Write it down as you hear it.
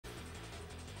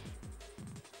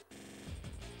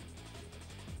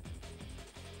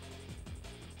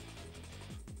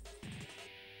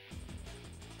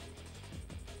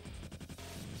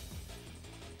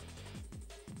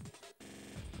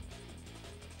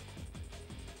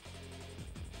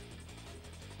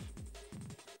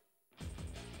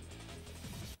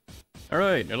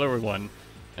Alright, hello everyone,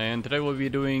 and today we'll be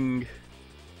doing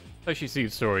Taishi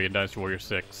Ci's story in Dynasty Warrior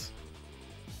 6.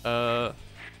 Right,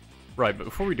 but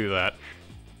before we do that,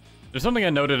 there's something I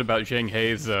noted about Zhang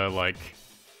Hei's,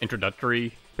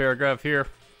 introductory paragraph here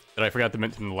that I forgot to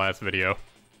mention in the last video.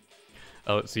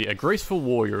 Let's see, a graceful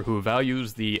warrior who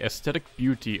values the aesthetic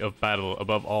beauty of battle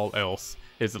above all else.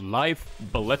 His lithe,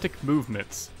 balletic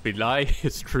movements belie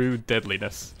his true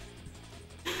deadliness.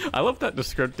 I love that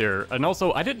descriptor, and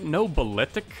also, I didn't know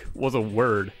balletic was a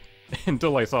word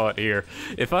until I saw it here.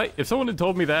 If someone had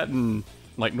told me that in,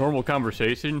 like, normal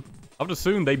conversation, I would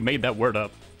assume they made that word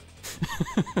up.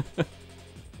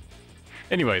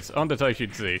 Anyways, on to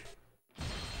Taishi Ci.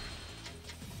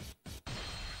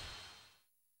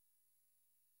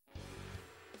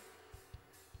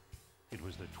 It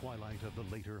was the twilight of the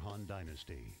later Han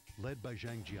Dynasty. Led by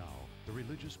Zhang Jiao, the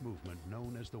religious movement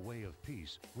known as the Way of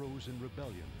Peace rose in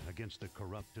rebellion against the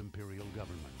corrupt imperial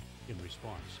government. In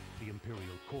response, the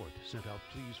imperial court sent out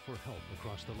pleas for help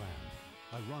across the land.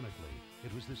 Ironically,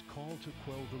 it was this call to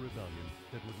quell the rebellion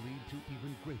that would lead to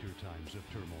even greater times of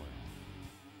turmoil.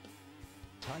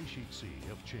 Taishi Ci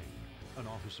of Qing, an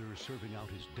officer serving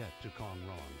out his debt to Kong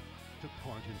Rong, took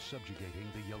part in subjugating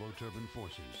the Yellow Turban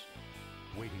forces.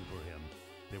 Waiting for him,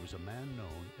 there was a man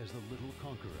known as the Little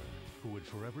Conqueror, who would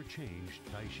forever change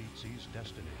Taishi Ci's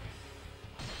destiny.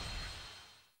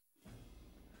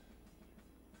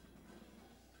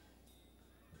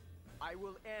 I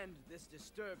will end this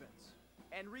disturbance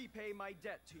and repay my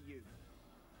debt to you.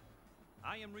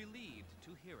 I am relieved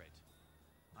to hear it.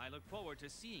 I look forward to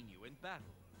seeing you in battle.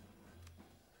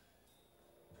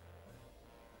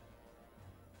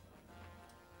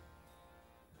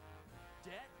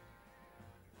 Debt?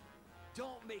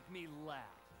 Don't make me laugh.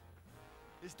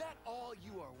 Is that all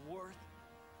you are worth?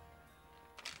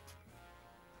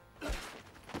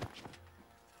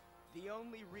 The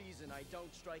only reason I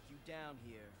don't strike you down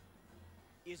here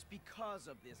is because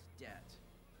of this debt.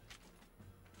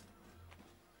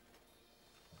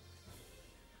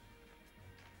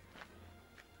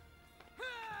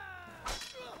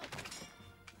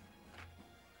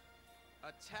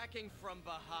 Attacking from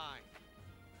behind,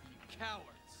 you cowards.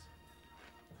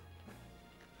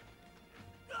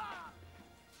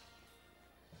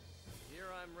 Here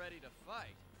I'm ready to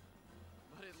fight,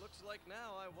 but it looks like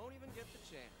now I won't even get the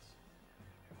chance.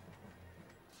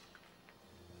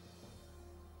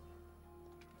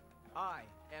 I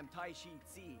am Taishi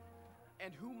Ci,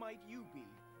 and who might you be?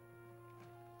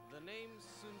 The name's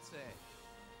Sun Ce.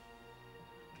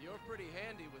 You're pretty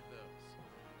handy with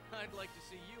those. I'd like to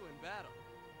see you in battle.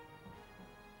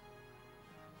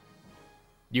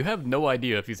 You have no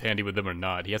idea if he's handy with them or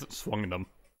not. He hasn't swung them.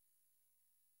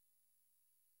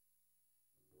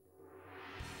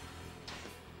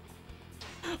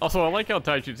 Also, I like how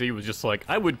Taishi Ci was just like,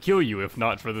 I would kill you if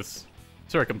not for this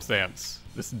circumstance.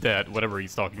 This debt, whatever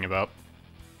he's talking about.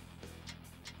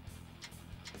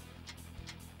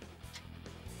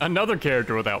 Another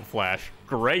character without flash.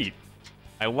 Great.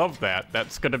 I love that.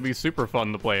 That's gonna be super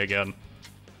fun to play again.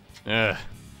 Ugh.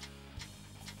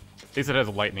 At least it has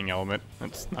a lightning element.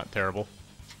 That's not terrible.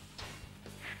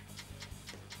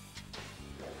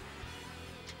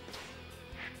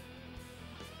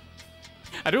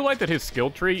 I do like that his skill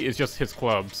tree is just his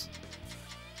clubs.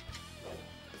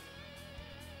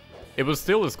 It was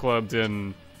still his clubs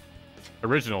in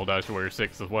original Dynasty Warrior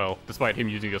 6 as well, despite him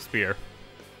using a spear.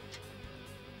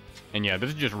 And yeah, this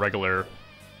is just regular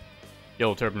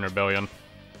Yellow Turban Rebellion.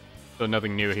 So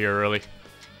nothing new here, really.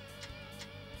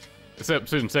 Except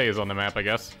Sun Ce is on the map, I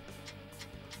guess.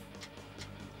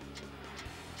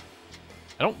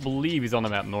 I don't believe he's on the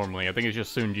map normally. I think it's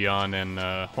just Sun Jian and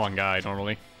Huang Gai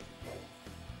normally.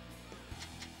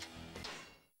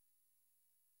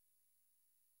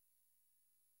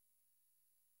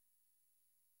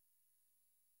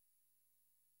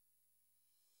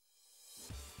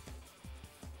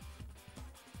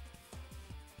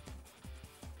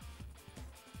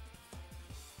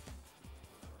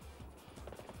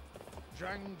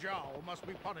 Zhang Jiao must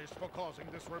be punished for causing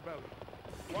this rebellion.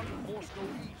 One force go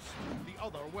east, the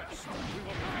other west. We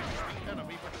will catch the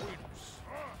enemy between us.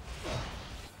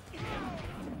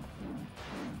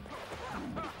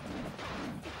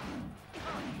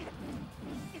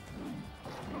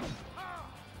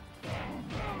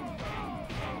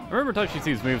 I remember Taishi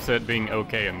Ci's moveset being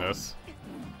okay in this.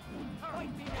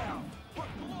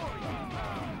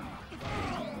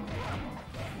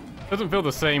 Doesn't feel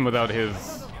the same without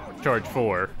his Charge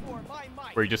 4,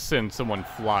 where he just sends someone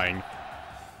flying.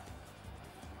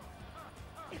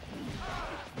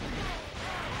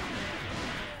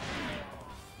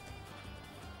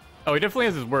 Oh, he definitely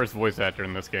has his worst voice actor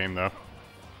in this game, though.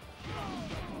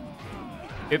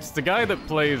 It's the guy that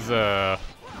plays,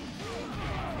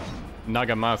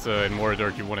 Nagamasa in Warriors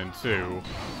Archie 1 and 2.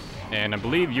 And I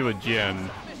believe Yua Jin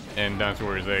in Dynasty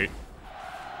Warriors 8.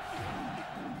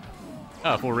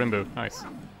 Ah, full Rimbu. Nice.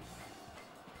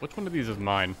 Which one of these is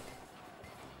mine?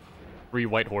 3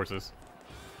 white horses.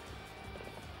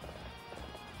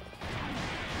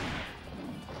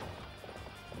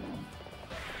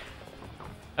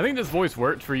 I think this voice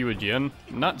worked for Yua Jin,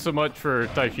 not so much for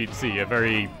Taishi Ci, a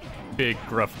very big,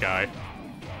 gruff guy.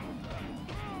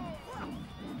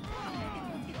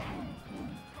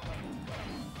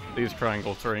 These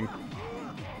triangles ring.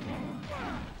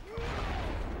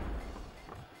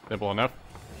 Simple enough.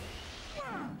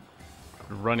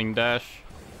 Running dash.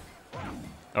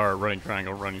 Or running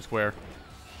triangle, running square.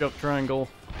 Jump triangle.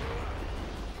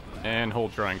 And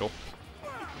hold triangle.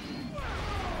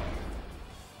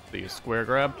 The square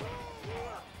grab.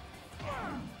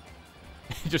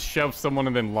 He just shoves someone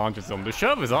and then launches them. The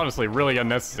shove is honestly really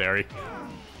unnecessary.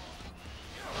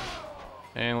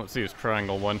 And let's see his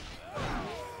triangle one.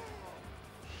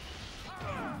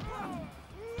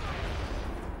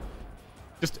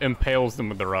 Just impales them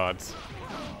with the rods.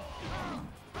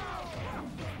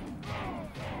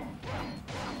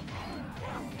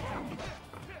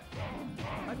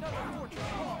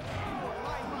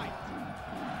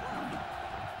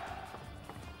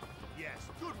 Yes,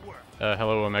 good work.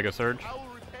 Hello, Omega Surge. I will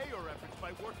repay your efforts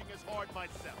by working as hard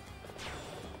myself.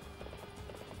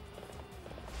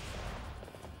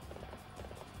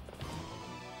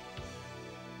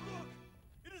 Look!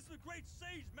 It is the great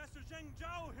sage, Master Zhang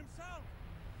Jiao himself!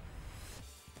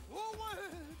 Forward!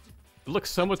 It looks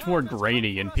so much more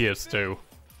grainy in PS2. A new world!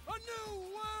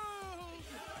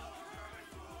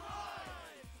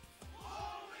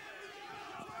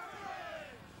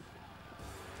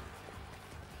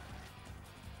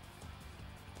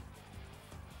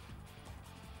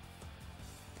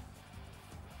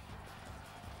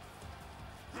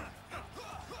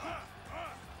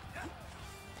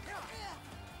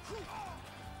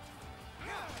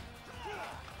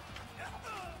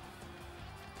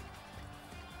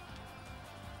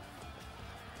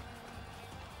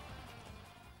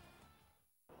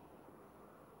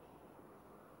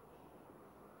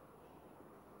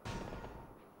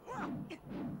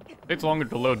 Takes longer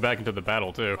to load back into the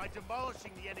battle, too. By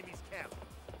demolishing the enemy's camp,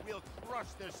 we'll crush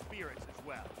their spirits as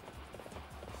well.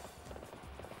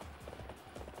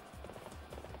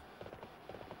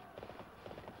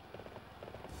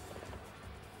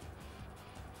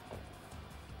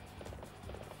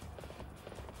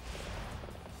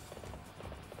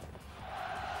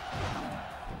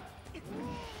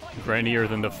 Grainier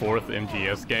than the 4th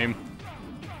MGS game.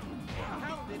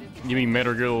 You mean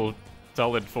Metal Gear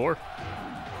Solid 4?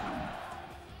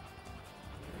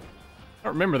 I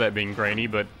don't remember that being grainy,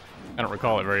 but I don't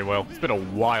recall it very well. It's been a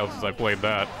while since I played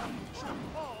that.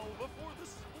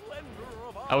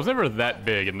 I was never that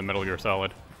big in the Metal Gear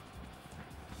Solid.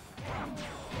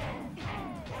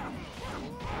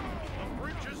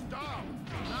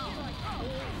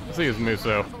 Let's see his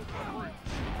Musou.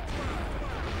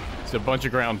 It's a bunch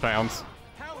of ground pounds.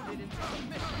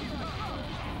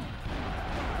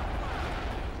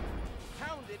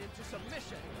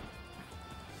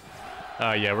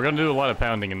 Yeah, we're gonna do a lot of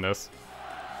pounding in this.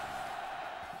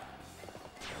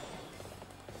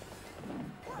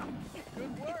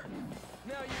 Good work!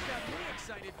 Now you've got me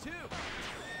excited too!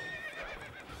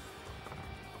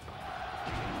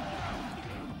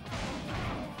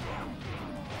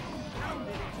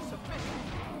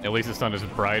 At least it's not as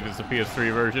bright as the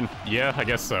PS3 version. Yeah, I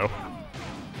guess so.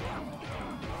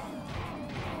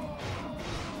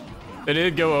 They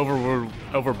did go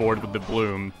overboard with the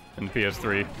bloom in the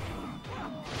PS3.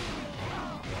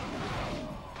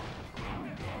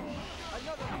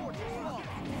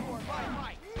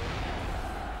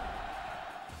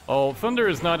 Well, Thunder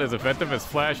is not as effective as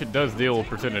Flash. It does deal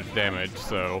percentage damage,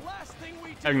 so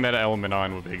having that element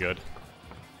on would be good.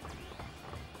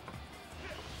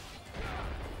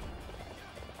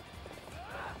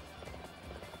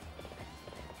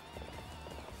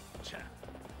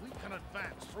 We can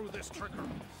advance through this trigger.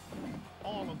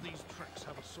 All of these tricks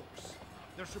have a source.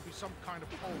 There should be some kind of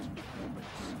ultimate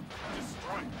base.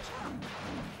 Destroy it.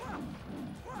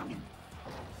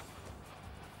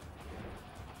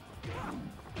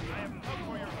 I have come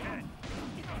for your head.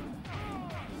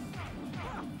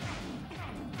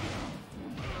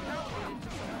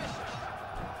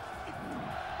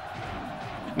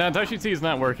 Now, Taishi Ci is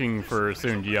not working for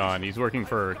Sun Jian. He's working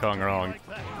for Kong Rong.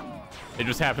 They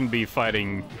just happen to be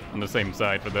fighting on the same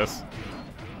side for this.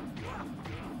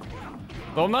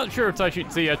 Though I'm not sure if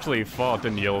Taishi Ci actually fought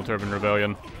in the Yellow Turban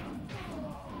Rebellion.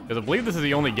 Because I believe this is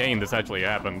the only game this actually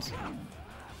happens.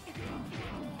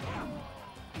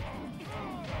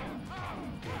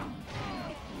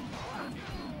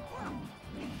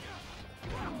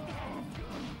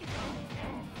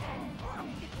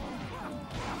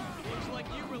 Looks like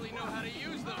you really know how to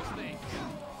use those things.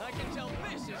 I can tell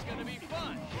this is gonna be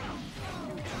fun.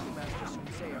 You two, Master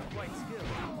Sensei, are quite skilled.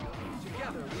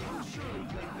 Together, we will surely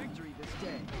claim victory this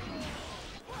day.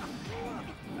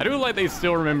 I do like they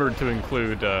still remembered to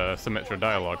include some extra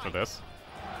dialogue for this.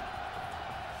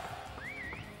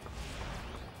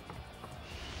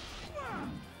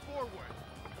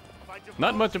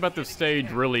 Not much about this stage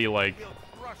really, like,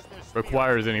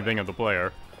 requires anything of the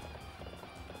player.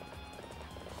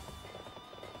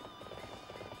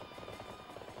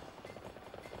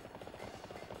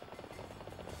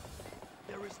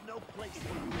 There is no place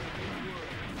for you in the world.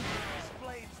 These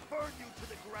flames burn you to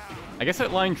the ground. I guess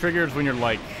that line triggers when you're,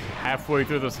 like, halfway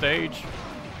through the stage.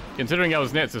 Considering I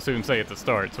was next to Sensei at the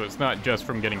start, so it's not just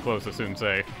from getting close to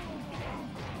Sensei.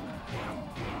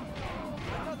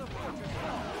 Another fortress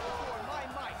falls before my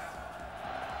might.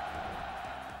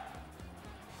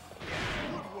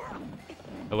 Good work.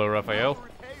 Hello, I Raphael. will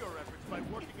repay your efforts by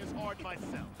working as hard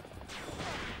myself.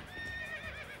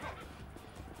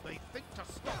 They think to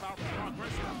stop our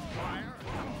progress with fire?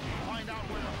 Find out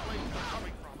where the flames are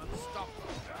coming from and stop them.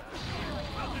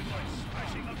 Nothing like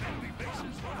smashing up enemy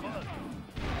bases for fun.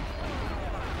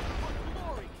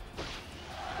 Glory!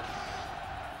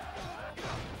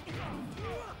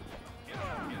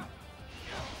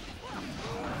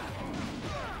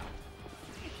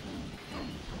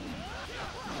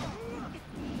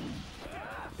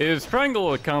 His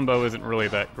triangle combo isn't really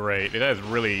that great. It has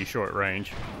really short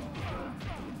range.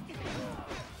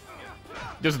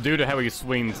 Just due to how he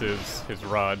swings his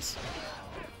rods.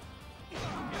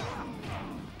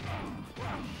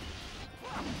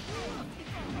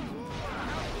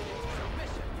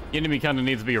 The enemy kind of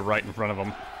needs to be right in front of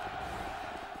him.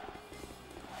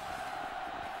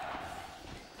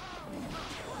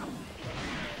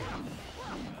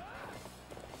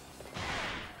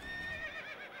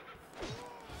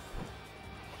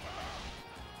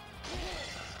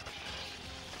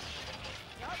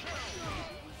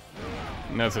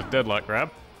 And that's a deadlock grab,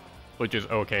 which is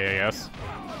OKAS.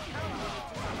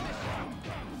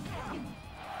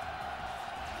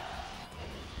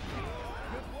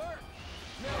 Good work.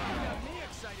 Now you got me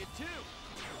excited too.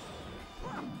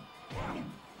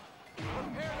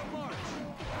 Prepare to march.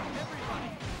 Everybody,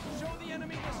 show the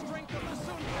enemy the strength of the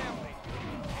Sun family.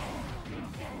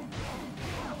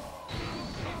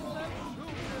 People have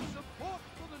shown their support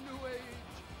for the new age.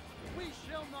 We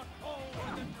shall not fall to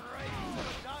the dregs of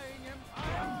a dying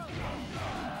empire.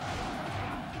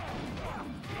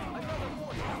 Another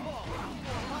fortress falls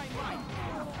before my might.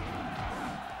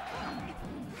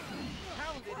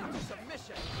 Pounded into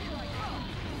submission.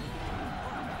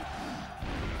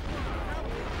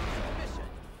 Pounded into submission.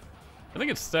 I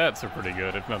think its stats are pretty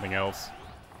good, if nothing else.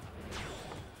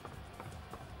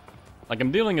 Like,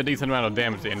 I'm dealing a decent amount of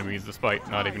damage to enemies despite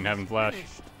not even having flash. You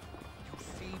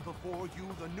see before you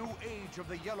the new age of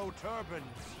the Yellow Turbans.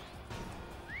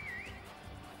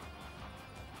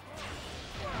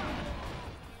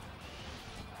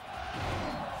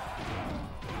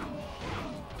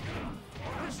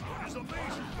 This one is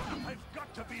amazing. I've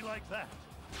got to be like that.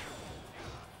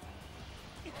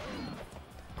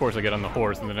 Of course, I get on the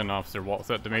horse and then an officer walks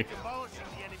up to me. Demolishing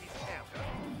the enemy's camp.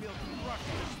 We'll crush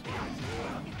their spirits.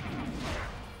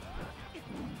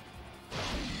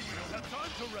 We don't have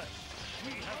time to rest.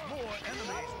 We have more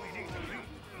enemies we need to beat.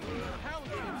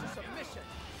 Pounded into submission.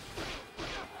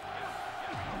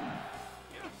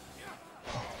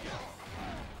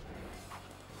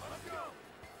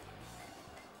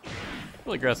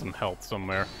 Really grab some health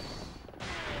somewhere.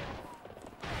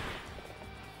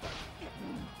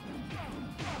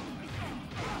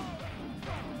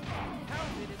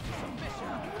 Pounded into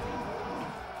submission.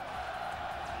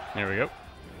 There we go.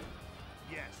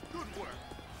 Yes, good work.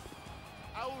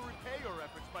 I will repay your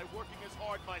efforts by working as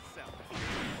hard myself.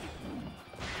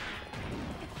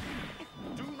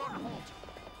 Do not halt.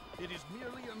 It is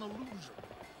merely an illusion.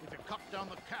 If it cut down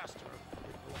the caster,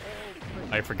 it will all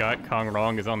fade. I forgot Kong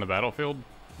Rong is on the battlefield.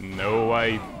 No,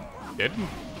 I didn't.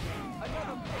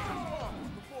 Another fortress falls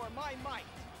before my might.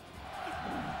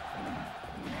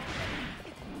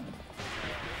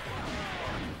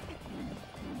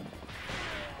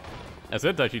 I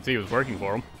said Taishi Ci was working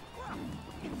for him.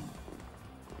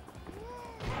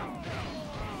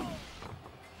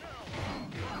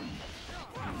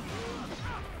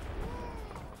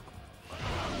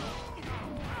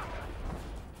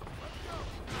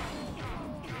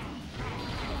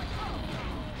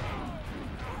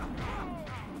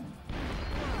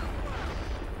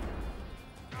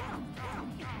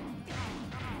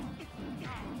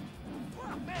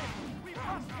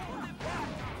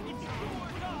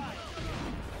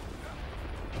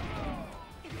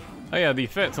 Oh yeah, the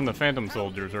effects on the Phantom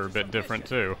Soldiers are a bit different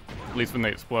too. At least when they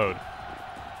explode.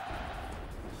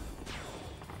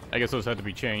 I guess those had to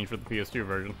be changed for the PS2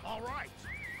 version. All right,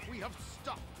 we have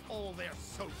stopped all their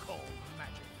so-called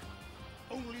magic.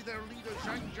 Only their leader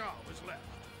Zhang Jiao is left.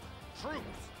 Troops,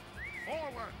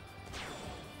 forward!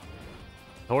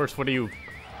 Horse, what do you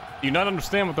not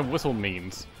understand what the whistle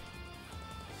means?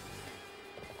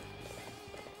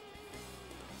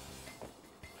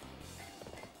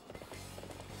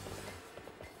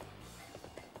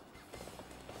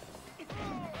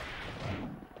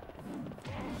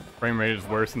 Frame rate is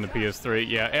worse than the PS3.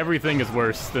 Yeah, everything is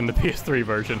worse than the PS3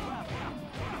 version.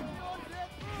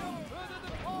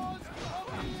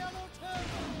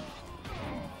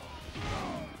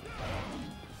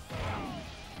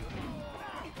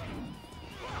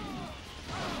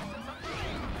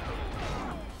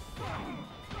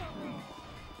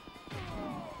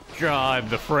 God,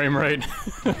 the frame rate.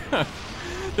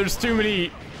 There's too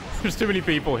many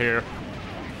people here.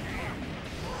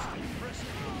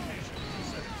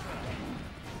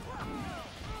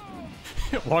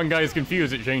 One guy's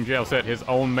confused that Zhang Jiao set his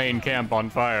own main camp on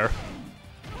fire.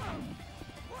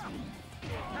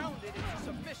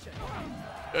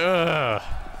 Ugh.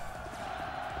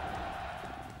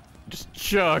 Just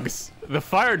chugs. The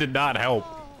fire did not help.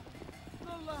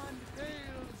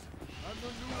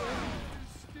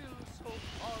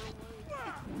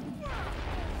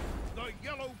 The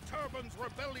Yellow Turban's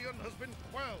rebellion has been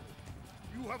quelled.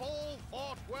 You have all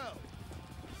fought well.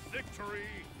 Victory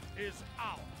is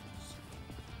ours.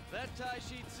 That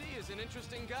Taishi Ci is an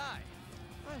interesting guy.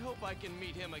 I hope I can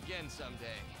meet him again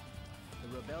someday.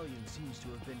 The rebellion seems to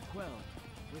have been quelled.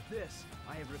 With this,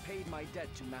 I have repaid my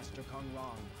debt to Master Kong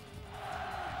Rong.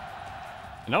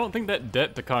 And I don't think that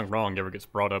debt to Kong Rong ever gets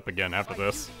brought up again after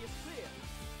this. My duty is clear.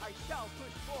 I shall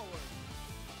push forward.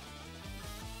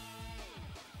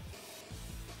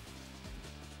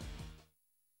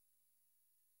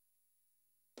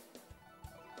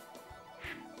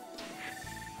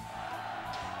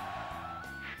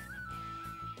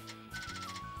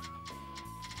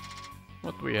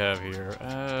 What do we have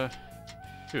here?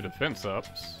 2 defense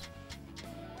ups.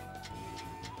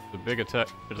 The big attack.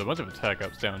 There's a bunch of attack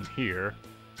ups down here.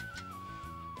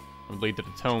 Would lead to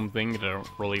the tome thing that I don't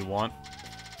really want.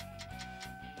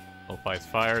 Applies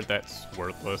fire, that's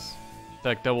worthless.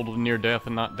 Attack doubled with near death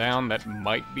and not down, that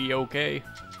might be okay.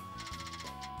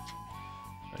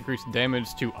 Increase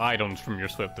damage to items from your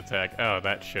swift attack. Oh,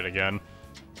 that shit again.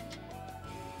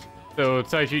 So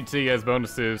Taishi Ci has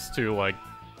bonuses to like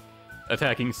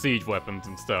attacking siege weapons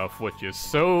and stuff, which is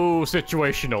so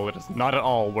situational, it is not at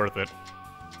all worth it.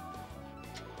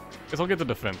 Guess I'll get the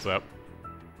defense up.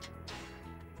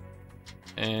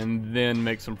 And then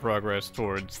make some progress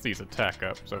towards these attack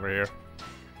ups over here.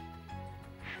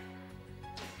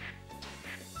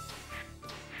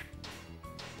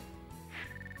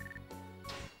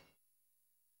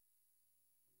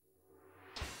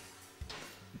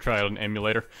 Try out an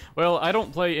emulator. Well, I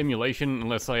don't play emulation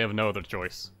unless I have no other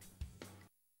choice.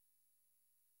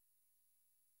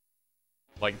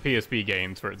 Like PSP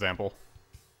games, for example.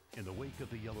 In the wake of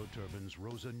the Yellow Turbans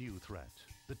rose a new threat,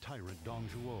 the tyrant Dong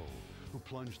Zhuo, who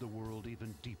plunged the world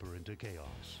even deeper into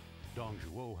chaos. Dong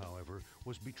Zhuo, however,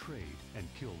 was betrayed and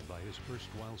killed by his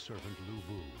erstwhile servant Lu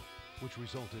Bu, which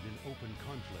resulted in open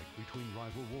conflict between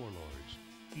rival warlords,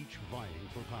 each vying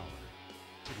for power.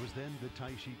 It was then that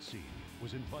Taishi Ci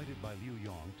was invited by Liu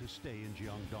Yong to stay in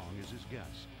Jiangdong as his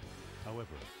guest.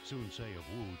 However, Sun Ce of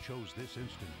Wu chose this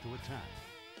instant to attack.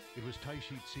 It was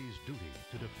Taishi Ci's duty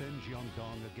to defend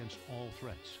Jiangdong against all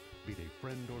threats, be they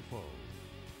friend or foe.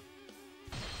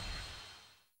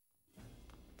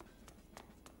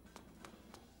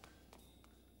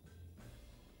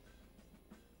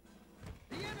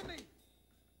 The enemy!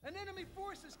 An enemy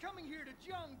force is coming here to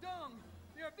Jiangdong.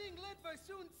 They are being led by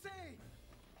Sun Ce.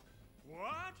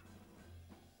 What?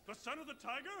 The son of the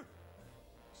tiger?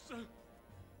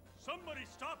 Somebody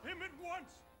stop him at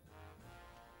once!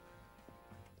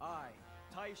 I,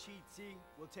 Taishi Ci,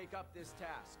 will take up this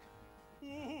task.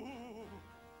 Ooh.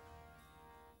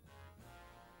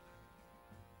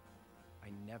 I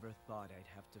never thought I'd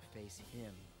have to face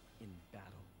him in battle.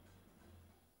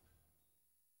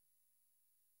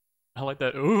 I like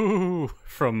that ooh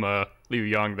from Liu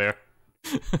Yong there.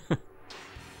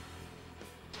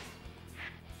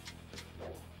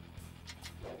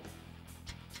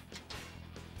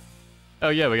 Oh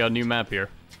yeah, we got a new map here.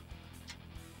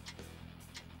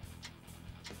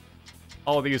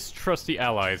 All these trusty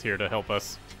allies here to help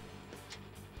us.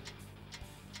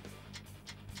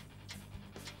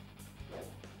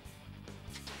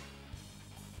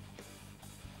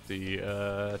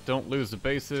 Don't lose the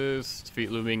bases. Defeat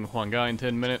Luming Huangai in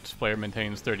 10 minutes. Player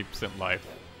maintains 30% life.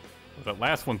 Well, that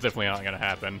last one's definitely not gonna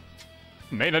happen.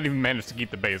 May not even manage to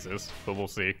keep the bases, but we'll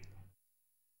see.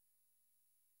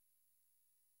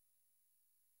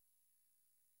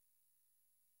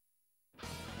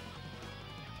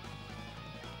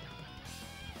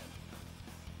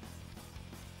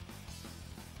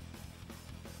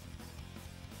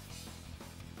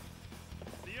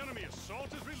 The enemy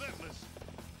assault is relentless.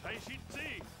 Taishi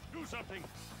Ci, do something.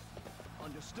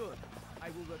 Understood. I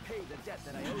will repay the debt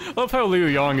that I owe you. I love how Liu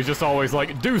Yong is just always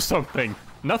like, do something.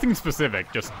 Nothing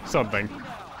specific, just something. You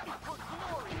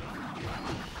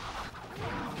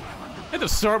had to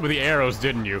start with the arrows,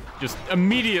 didn't you? Just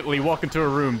immediately walk into a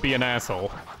room, be an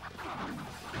asshole.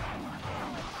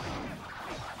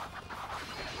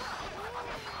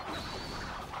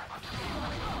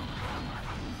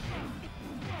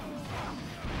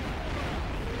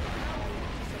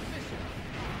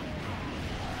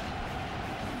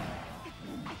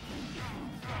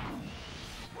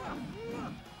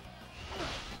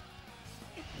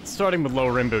 Starting with low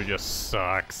Rimbu just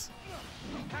sucks.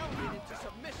 Pounded into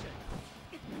submission.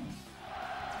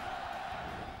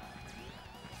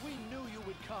 We knew you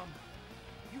would come.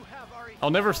 You have our I'll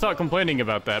never stop complaining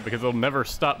about that because it'll never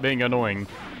stop being annoying.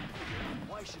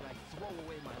 Why should I throw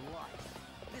away my life?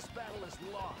 This battle is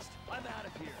lost. I'm out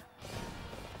of here.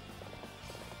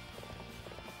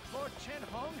 Lord Chen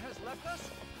Hong has left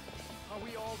us? Are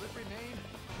we all that remain?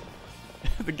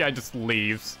 The guy just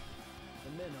leaves.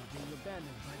 The men are being abandoned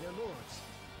by their lords.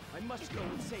 I must go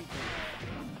and save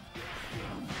them.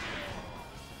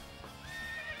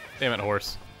 Damn it,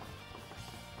 horse.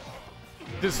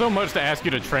 Did so much to ask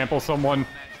you to trample someone.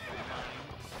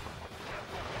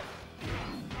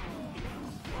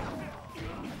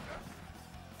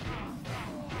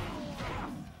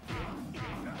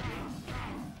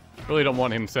 Really don't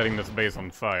want him setting this base on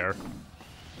fire.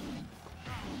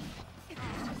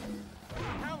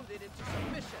 Pounded into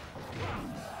submission.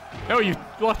 Oh, you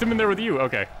locked him in there with you.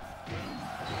 Okay.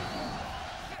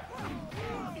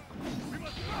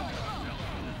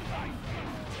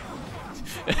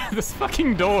 This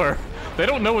fucking door. They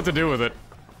don't know what to do with it.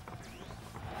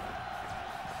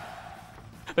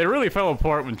 They really fell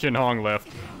apart when Chen Hong left.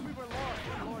 We were lost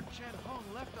when Lord Chen Hong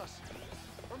left us.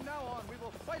 From now on, we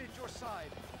will fight at your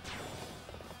side.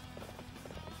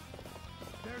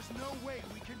 There's no way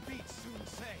we can beat Sun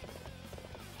Ce.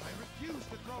 I refuse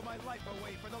to throw my life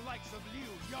away for the likes of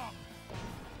Liu Yong.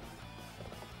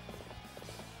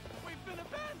 We've been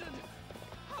abandoned.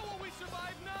 How will we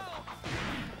survive now?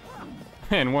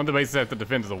 And one of the bases has to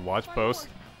defend as a watch My post.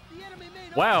 lord, the enemy may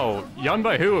not Wow, be Yan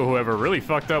Baihu or whoever really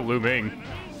fucked up Lu Ming.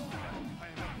 I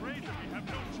am afraid that we have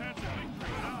no chance of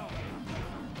victory now.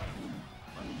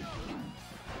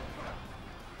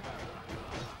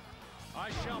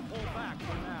 I shall pull back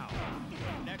for now.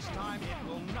 Next time it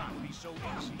will not be so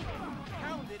easy.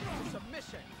 Pounded into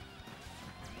submission.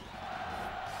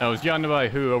 That was Yan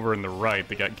Baihu over in the right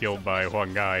that got killed by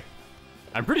Huang Gai.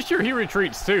 I'm pretty sure he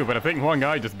retreats too, but I think Huang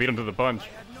Gai just beat him to the punch. I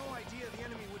had no idea the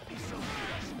enemy would be so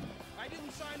fierce. I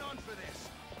didn't sign on for this.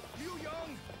 Liu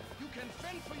Yong, you can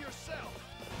fend for yourself.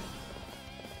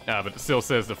 Ah, but it still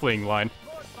says the fleeing line.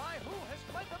 Lord Baihu has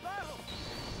fled the battle.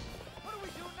 What do we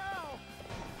do now?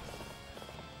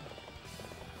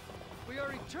 We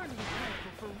are eternally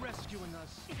thankful for rescuing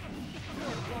us.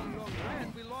 Lord Wong Long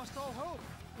ran, we lost all hope.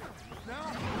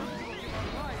 Now, we will give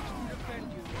our lives to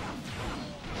defend you.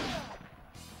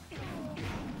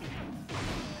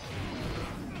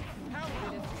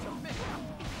 Pounded into submission.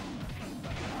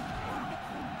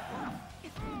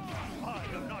 I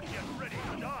am not yet ready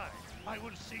to die. I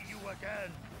will see you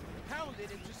again. Pounded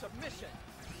into submission.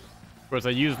 Of course,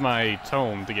 I used my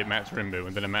tome to get Match Rimbu,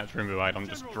 and then a Match Rimbu item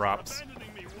just Generals are drops.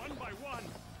 abandoning me one by one.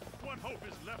 What hope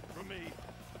is left for me?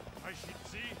 Taishi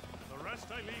Ci, the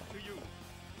rest I leave to you.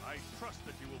 I trust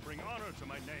that you will bring honor to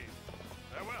my name.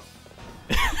 Farewell.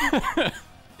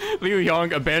 Liu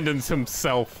Yong abandons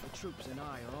himself. The troops and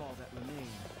I are all that remain.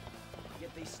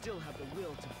 Yet they still have the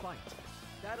will to fight.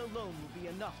 That alone will be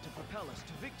enough to propel us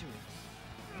to victory.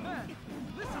 Men,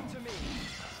 listen to me.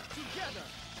 Together,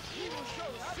 we will show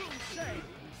Sun Ce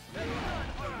that none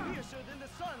are fiercer than the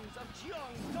sons of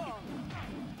Jiang Dong.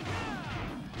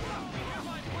 We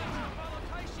hereby pledge to follow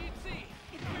Taishi Ci.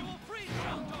 We will free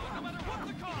Jiangdong no matter what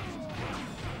the cost.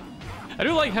 I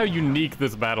do like how unique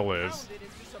this battle is. Pounded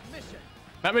into submission.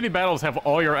 Not many battles have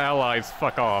all your allies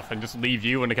fuck off and just leave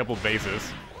you and a couple of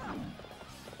bases.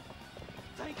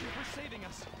 Thank you for saving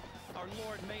us. Our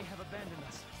lord may have abandoned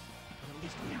us, but at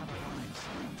least we have our lives.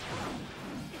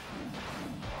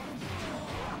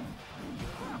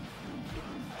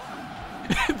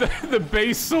 The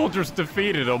base soldiers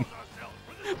defeated him.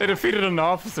 They defeated an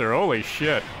officer. Holy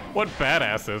shit. What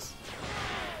badasses.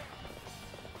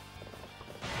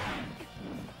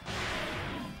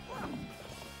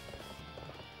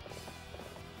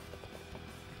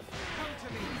 Come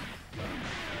to me.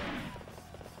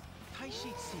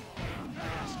 Taishi Ci, I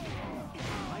ask you,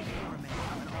 why do you remain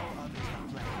when all others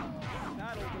have fled?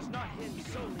 Battle does not hinge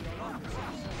solely on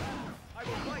officers. I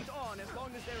will fight on as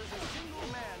long as there is a single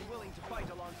man willing to fight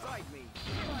alongside me.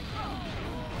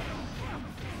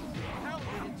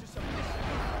 Pounded into submission.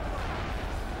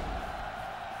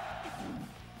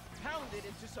 Pounded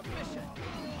into submission.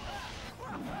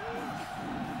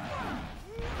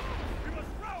 We must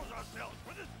rouse ourselves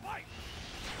for this fight!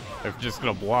 They're just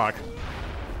gonna block.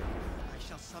 I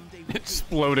shall someday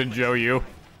Exploded Joyu.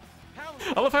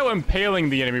 I love how impaling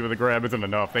the enemy with a grab isn't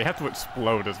enough. They have to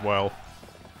explode as well.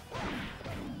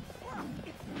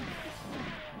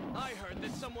 I heard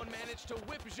that someone managed to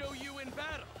whip Joyu in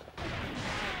battle.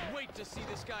 Can't wait to see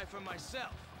this guy for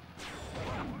myself.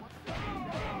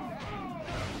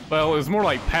 Well, it was more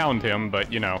like pound him,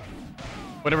 but you know,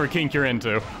 whatever kink you're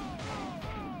into.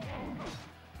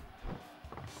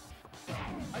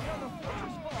 Another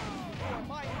fortress falls before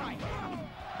my might.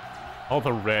 All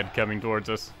the red coming towards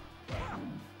us. You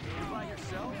by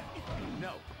yourself?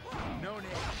 No. No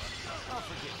name. I'll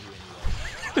forgive you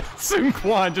anyway. Sun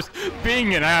Quan just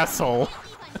being an asshole.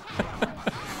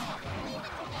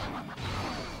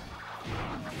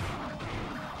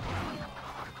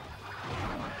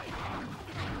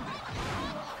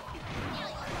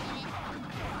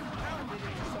 Pounded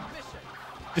into submission.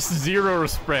 Just zero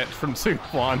respect from Sun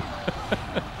Quan.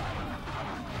 Pounded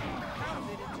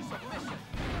into submission.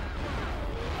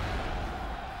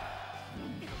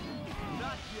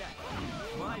 Not yet.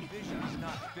 My vision is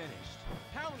not finished.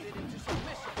 Pounded into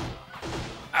submission.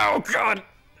 Oh god!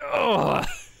 Oh,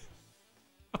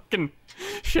 fucking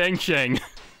Shang.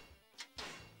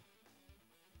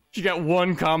 She got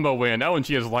one combo win. Oh, and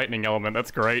she has lightning element.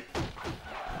 That's great.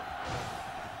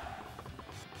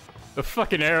 The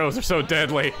fucking arrows are so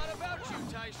deadly. A lot about you,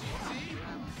 Taishi Ci.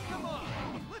 Come on,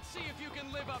 let's see if you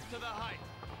can live up to the hype.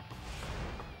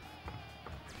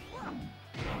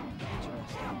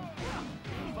 Interesting.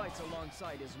 He fights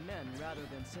alongside his men rather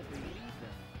than simply lead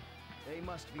them. They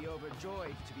must be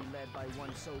overjoyed to be led by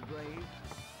one so brave.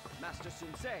 Master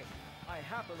Sun Ce, I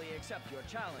happily accept your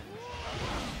challenge.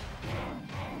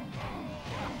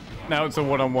 Now it's a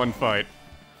one-on-one fight.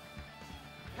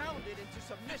 Pounded into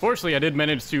submission. Fortunately, I did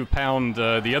manage to pound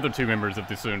the other two members of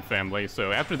the Sun family,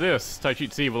 so after this, Taishi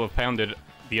Ci will have pounded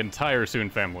the entire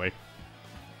Sun family.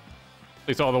 At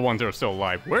least all the ones that are still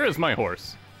alive. Where is my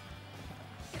horse?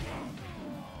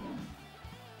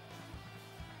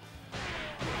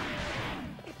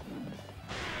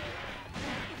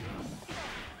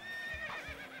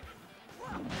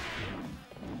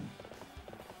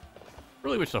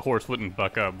 Really wish the horse wouldn't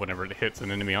buck up whenever it hits an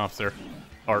enemy officer.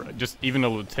 Or just even a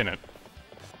lieutenant.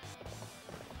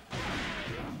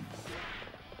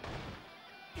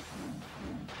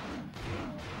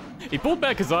 He pulled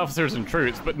back his officers and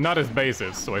troops, but not his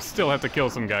bases, so I still have to kill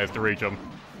some guys to reach them.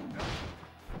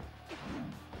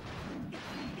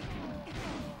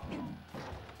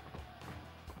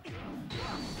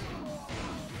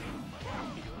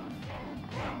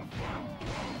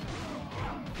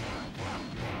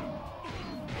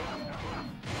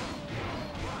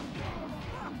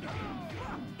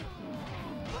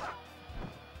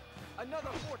 Another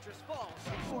fortress falls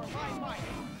before my might.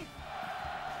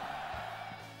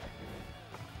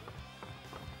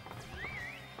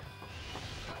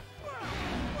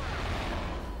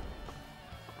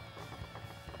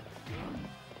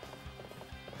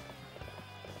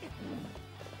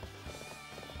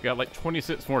 Got like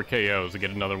 26 more KOs to get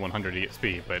another 100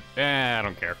 EXP, but I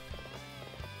don't care.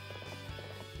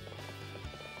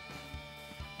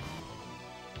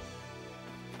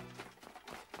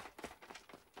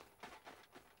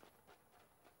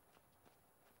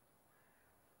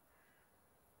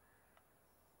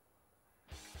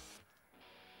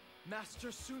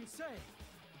 Master Sun Ce.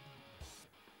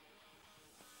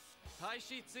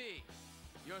 Taishi Ci,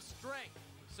 your strength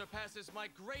surpasses my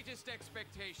greatest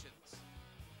expectations.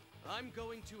 I'm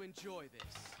going to enjoy this.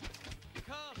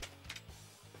 Come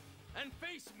and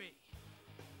face me.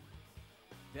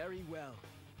 Very well.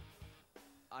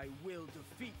 I will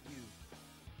defeat you,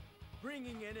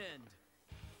 bringing an end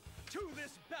to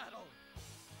this battle.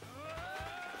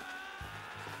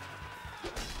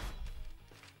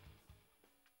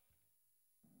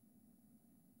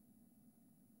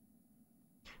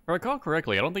 If I recall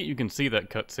correctly, I don't think you can see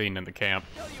that cutscene in the camp.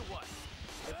 Tell you what,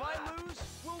 if I lose,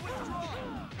 we'll withdraw.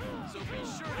 So be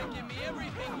sure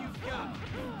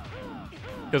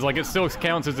Because, like, it still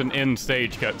counts as an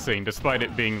end-stage cutscene, despite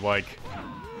it being, like,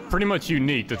 pretty much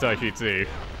unique to Taishi Ci.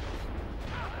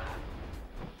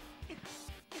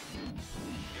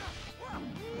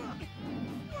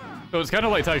 So it's kind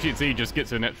of like Taishi Ci just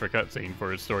gets an extra cutscene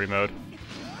for his story mode.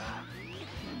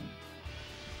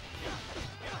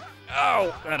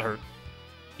 Oh, that hurt.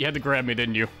 You had to grab me,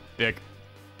 didn't you, dick?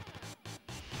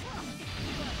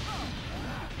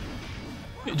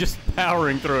 Just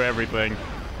powering through everything.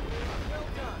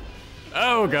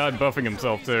 Oh god, buffing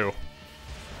himself too.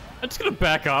 I'm just gonna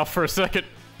back off for a second.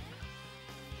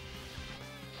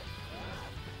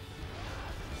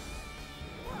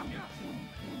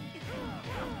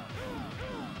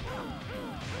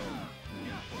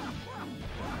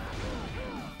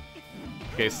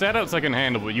 Okay, sat outs I can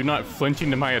handle, but you not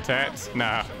flinching to my attacks?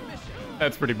 Nah.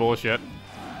 That's pretty bullshit.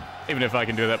 Even if I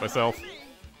can do that myself.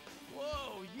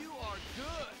 Whoa, you are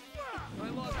good. I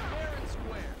lost fair and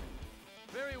square.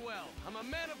 Very well. I'm a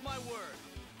man of my word.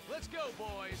 Let's go,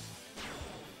 boys.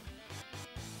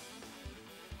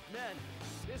 Men,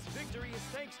 this victory is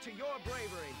thanks to your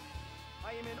bravery.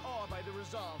 I am in awe by the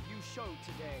resolve you showed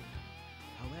today.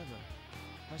 However,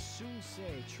 has Sun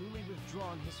Ce truly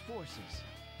withdrawn his forces?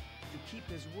 To keep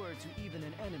his word to even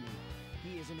an enemy,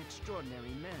 he is an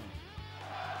extraordinary man.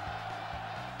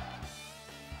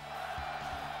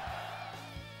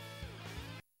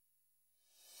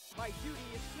 My duty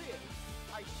is clear.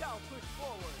 I shall push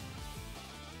forward.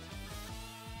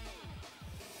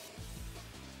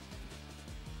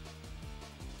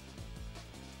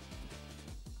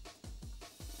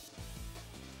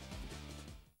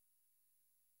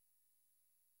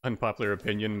 Unpopular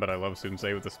opinion, but I love Sun Ce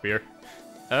with the spear.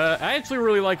 I actually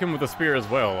really like him with the spear as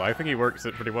well. I think he works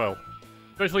it pretty well.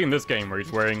 Especially in this game where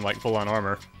he's wearing, like, full-on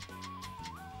armor.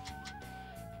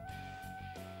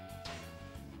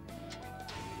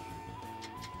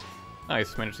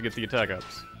 Nice, managed to get the attack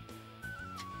ups.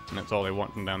 And that's all they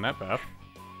want from down that path.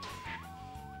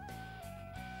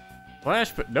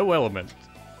 Flash, but no element.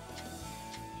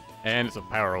 And it's a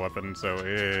power weapon,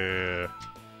 so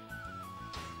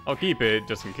I'll keep it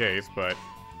just in case, but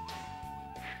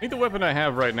I think the weapon I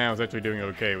have right now is actually doing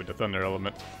okay with the thunder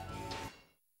element.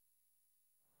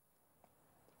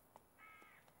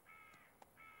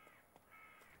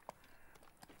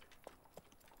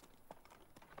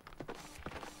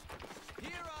 Here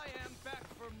I am back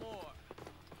for more.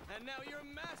 And now your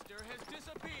master has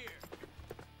disappeared.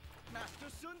 Master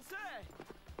Sun Ce!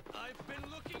 I've been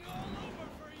looking all over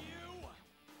for you.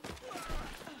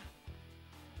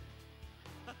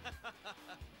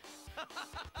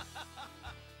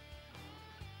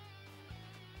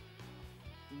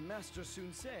 Master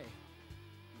Sun Ce,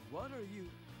 what are you?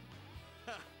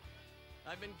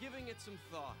 I've been giving it some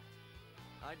thought.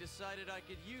 I decided I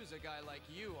could use a guy like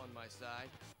you on my side.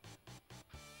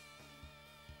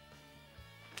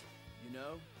 You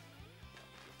know,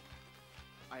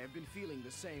 I have been feeling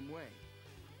the same way.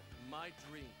 My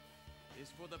dream is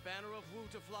for the banner of Wu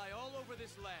to fly all over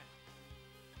this land.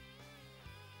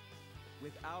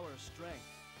 With our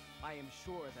strength, I am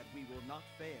sure that we will not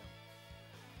fail.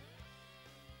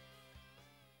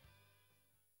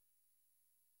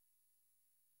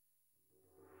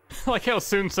 Like how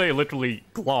Sun Ce literally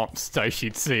glomps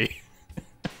Taishi Ci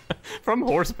from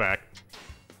horseback.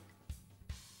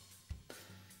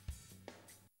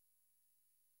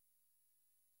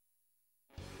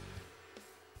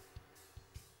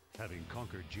 Having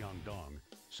conquered Jiangdong,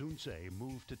 Sun Ce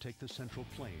moved to take the Central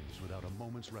Plains without a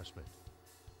moment's respite.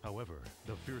 However,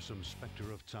 the fearsome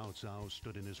specter of Cao Cao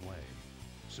stood in his way.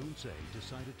 Sun Ce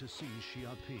decided to seize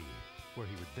Xiapi, where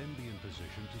he would then be in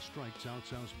position to strike Cao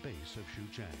Cao's base of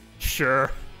Xuchang.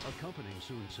 Sure. Accompanying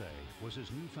Sun Ce was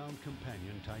his newfound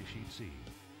companion Taishi Ci.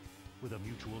 With a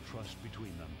mutual trust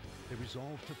between them, they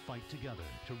resolved to fight together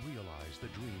to realize the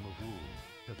dream of Wu.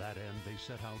 To that end, they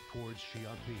set out towards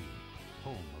Xiapi,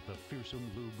 home of the fearsome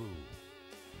Lu Bu.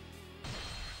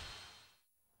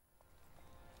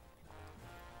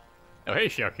 Oh, hey,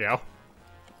 Xiao Qiao.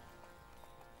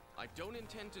 I don't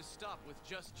intend to stop with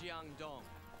just Jiangdong.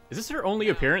 Is this her only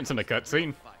appearance in a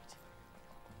cutscene?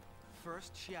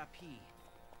 First Xiapi,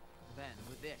 then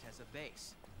with it as a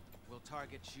base, we'll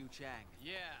target Xuchang.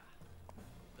 Yeah,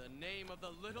 the name of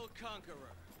the little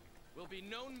conqueror will be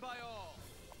known by all.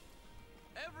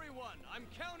 Everyone, I'm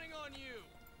counting on you.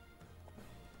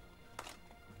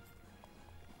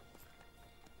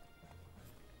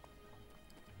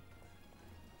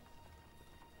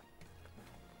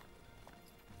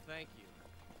 Thank you.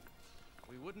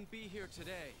 We wouldn't be here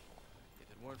today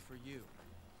if it weren't for you.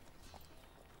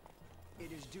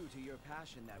 It is due to your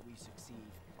passion that we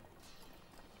succeed.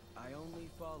 I only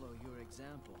follow your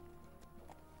example.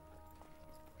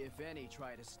 If any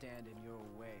try to stand in your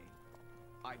way,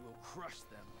 I will crush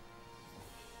them.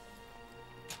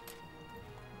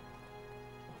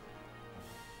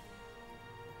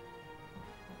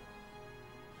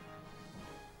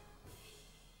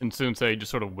 And Sensei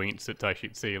just sort of winks at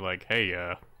Taishi Ci like,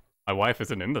 hey, my wife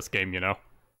isn't in this game, you know?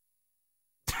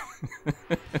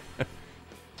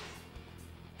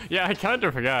 Yeah, I kind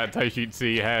of forgot Taishi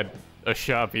Ci had a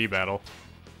Sha-P battle.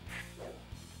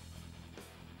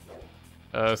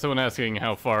 Someone asking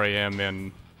how far I am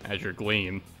in Azure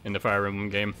Gleam in the Fire Emblem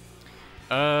game.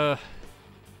 At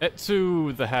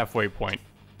to the halfway point.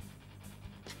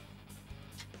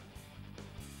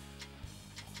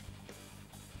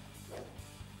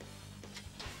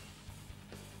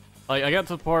 Like, I got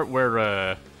to the part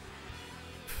where,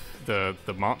 the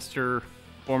monster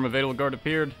form of Edelgard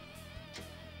appeared.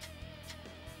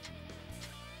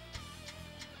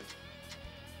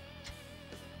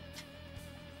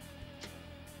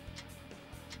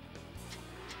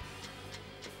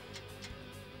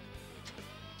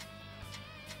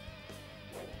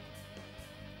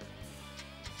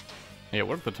 Yeah,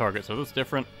 what are the targets? Are those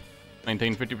different?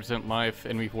 Maintain 50% life,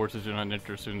 enemy forces do not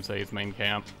enter Sensei's main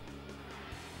camp.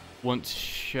 Once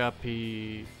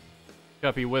Sha-P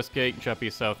West Gate, Sha-P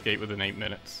South Gate within 8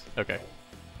 minutes. Okay.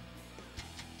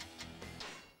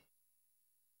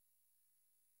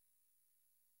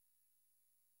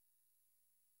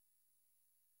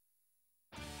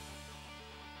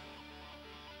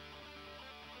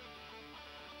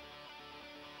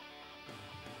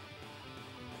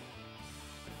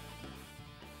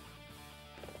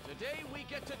 Today we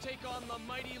get to take on the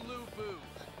mighty Lu Bu.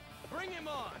 Bring him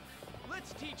on!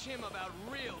 Let's teach him about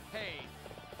real pain.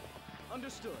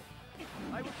 Understood.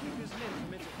 I will keep his men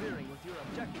from interfering with your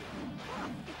objective.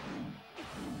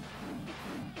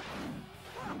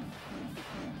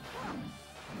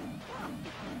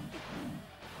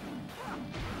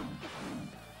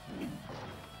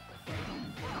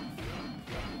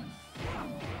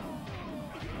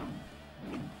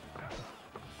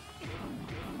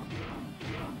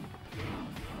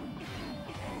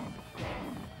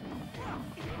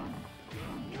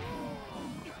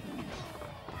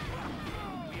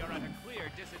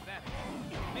 Disadvantage.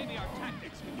 Maybe our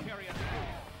tactics can carry us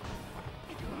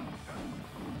through.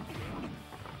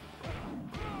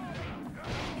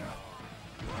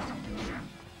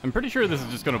 I'm pretty sure this is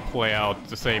just gonna play out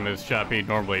the same as Sha-P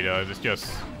normally does. It's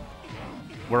just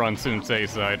we're on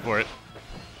Sensei's side for it.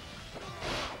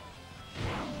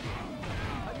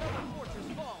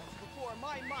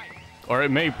 Or it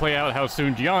may play out how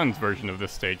Sun Jian's version of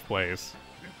this stage plays.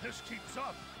 If this keeps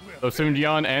up, So Sun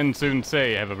Jian and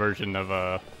Sensei have a version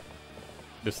of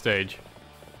this stage.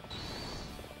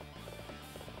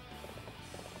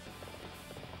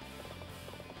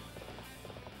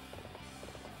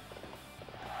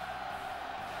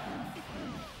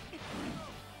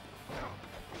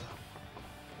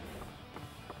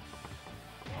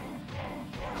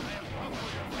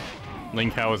 Ling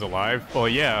Kao is alive? Well,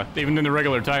 yeah. Even in the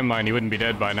regular timeline, he wouldn't be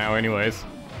dead by now anyways.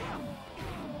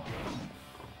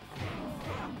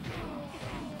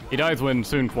 He dies when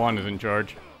Sun Quan is in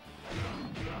charge.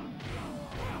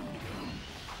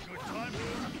 good time.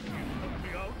 Help me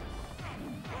out.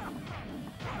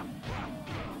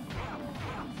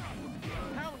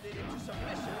 Pounded into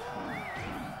submission.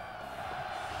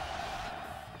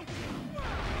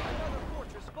 Another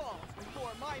fortress falls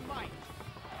before my might.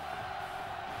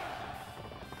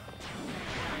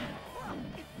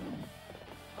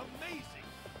 Amazing!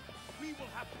 We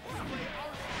will have to display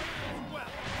our strength as well.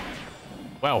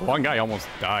 Wow, one guy almost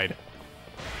died.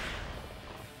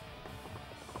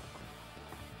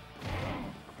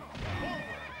 Forward!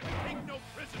 Take no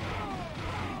prisoners!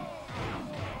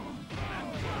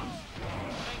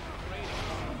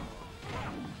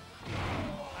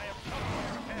 I have come to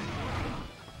your head.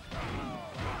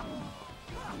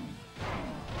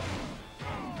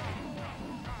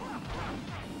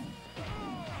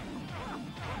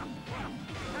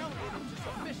 Pounded into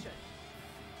submission.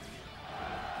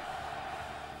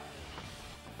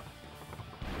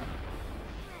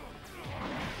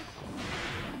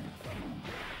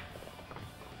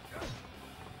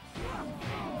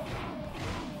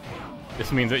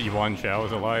 This means that Yuan Shao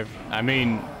is alive. I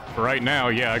mean, for right now,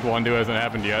 yeah, Guandu hasn't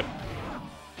happened yet.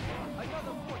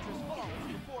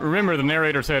 Remember, the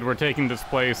narrator said we're taking this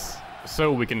place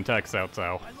so we can attack Cao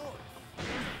Cao.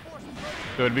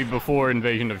 So it'd be before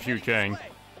invasion of Xu Chang.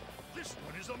 This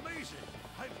one is amazing.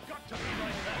 I've got to be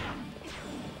like that.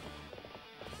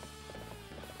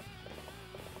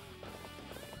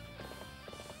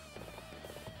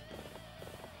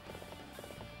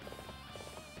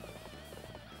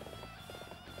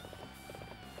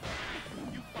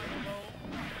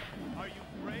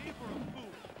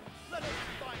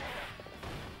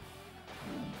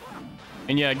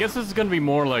 And yeah, I guess this is gonna be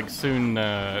more like Sun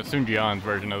Jian's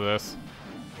version of this.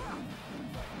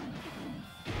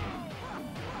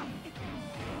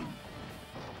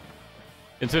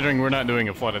 Considering we're not doing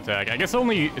a flood attack. I guess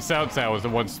only Cao Cao is the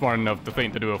one smart enough to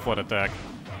think to do a flood attack.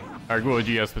 Or Guo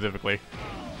Jia specifically.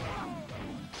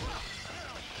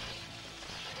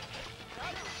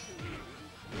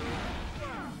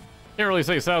 Can't really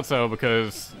say Cao Cao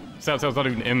because Cao Cao's not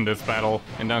even in this battle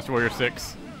in Dynasty Warrior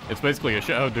 6. It's basically a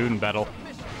Xiao Dun battle.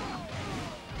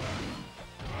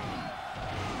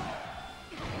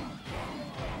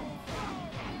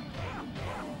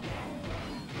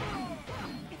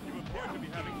 You appear to be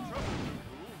having trouble,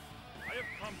 Musou. I have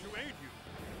come to aid you.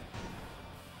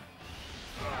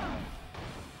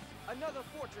 Another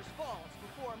fortress falls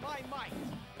before my might.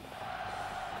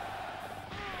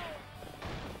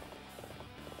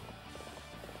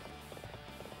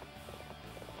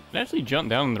 Can I actually jump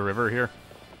down in the river here?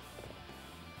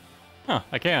 Huh,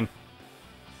 I can.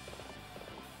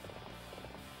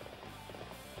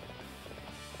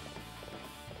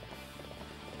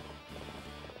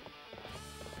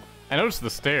 I noticed the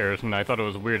stairs, and I thought it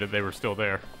was weird that they were still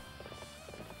there.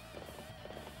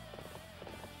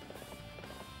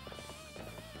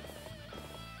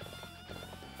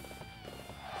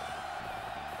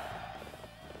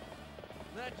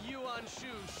 That Yuan Shu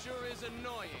sure is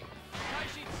annoying.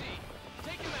 Taishi Ci,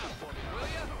 take him out for me, will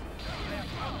ya?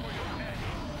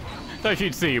 Taishi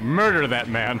Ci, murder that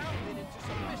man. Pounded into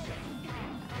submission.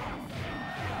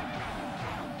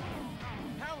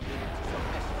 Pounded into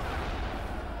submission.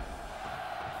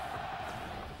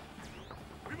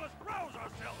 We must rouse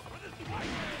ourselves for this fight.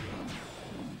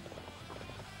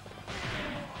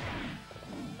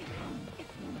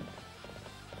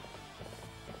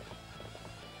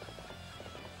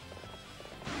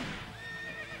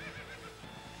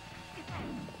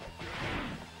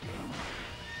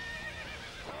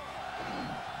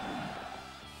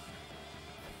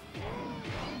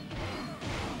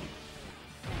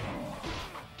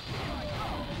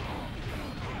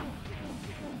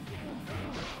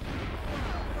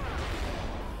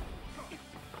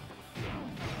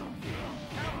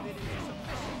 Pounded into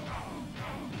submission.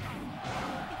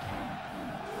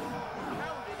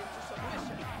 Pounded into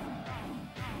submission.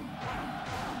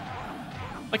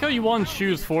 Like how Yuan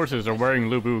Shu's forces are wearing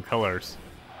Lu Bu colors.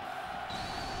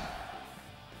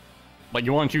 Like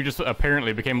Yuan Shu just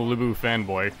apparently became a Lu Bu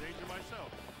fanboy. Danger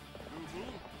myself. Musou,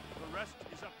 the rest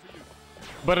is up to you.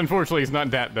 But unfortunately he's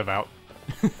not that devout.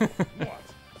 What?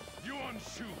 Yuan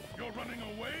Shu, you're running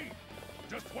away?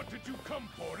 Just what did you come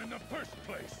for in the first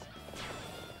place?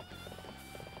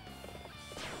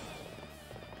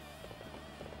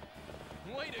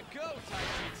 Way to go,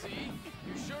 Taishi Ci.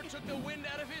 You sure took the wind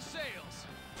out of his sails.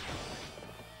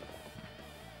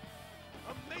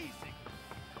 Amazing!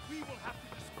 We will have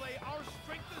to display our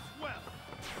strength as well.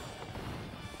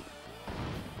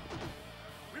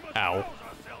 We must Ow. rouse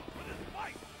ourselves for this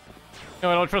fight.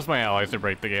 No, I don't trust my allies to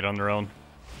break the gate on their own.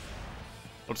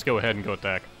 Let's just go ahead and go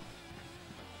attack.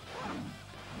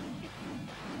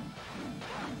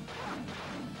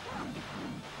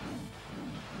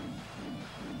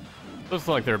 Looks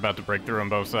like they're about to break through on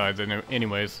both sides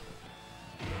anyways.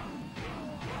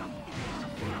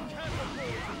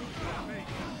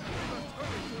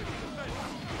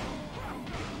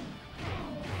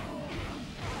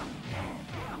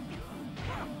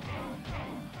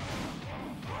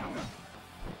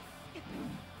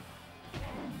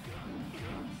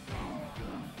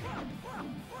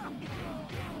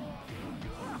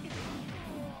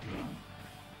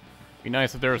 Be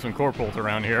nice if there were some corporals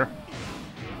around here.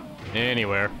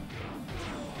 Anywhere.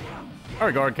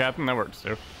 Alright, guard captain, that works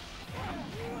too.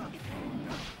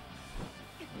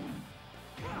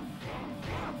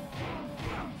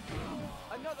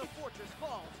 Another fortress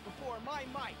falls before my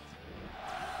might.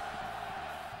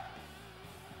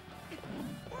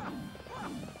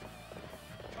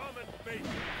 Come and face me.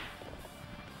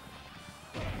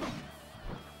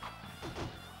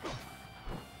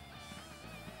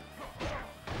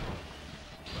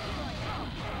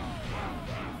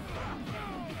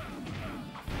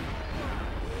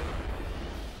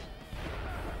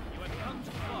 You have come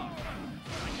too far.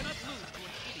 I cannot lose to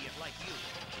an idiot like you.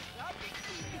 That was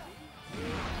too easy.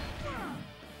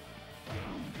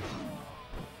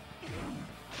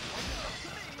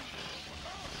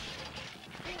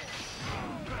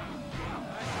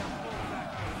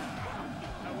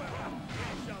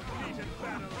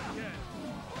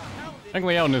 Thank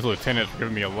Liao and his lieutenants are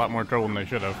giving me a lot more trouble than they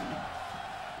should have.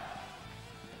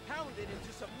 Pounded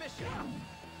into submission.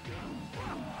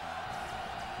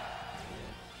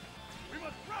 We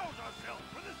must rouse ourselves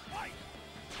for this fight.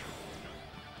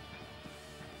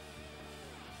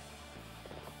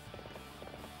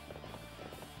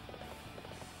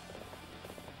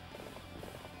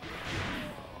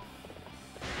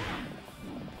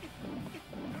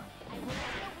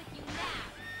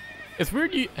 It's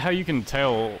weird how you can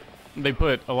tell they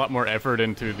put a lot more effort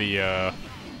into the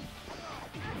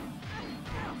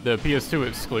PS2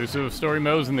 exclusive story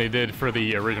modes than they did for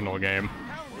the original game.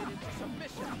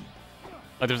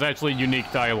 Like, there's actually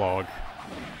unique dialogue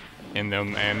in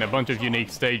them and a bunch of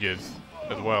unique stages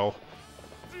as well.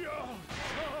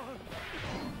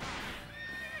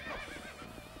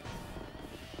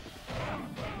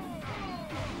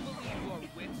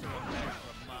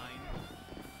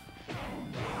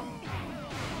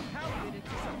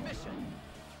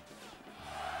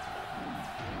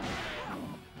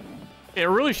 It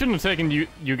really shouldn't have taken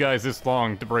you guys this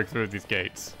long to break through these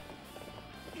gates.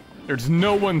 There's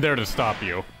no one there to stop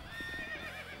you.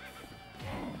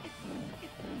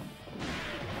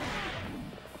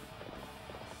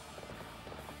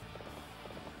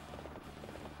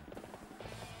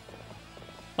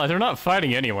 Like, they're not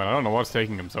fighting anyone. I don't know what's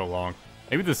taking them so long.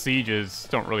 Maybe the sieges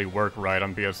don't really work right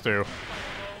on PS2.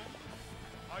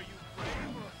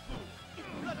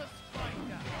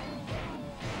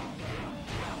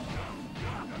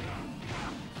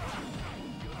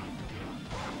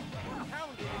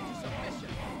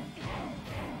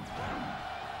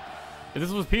 If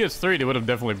this was PS3, they would have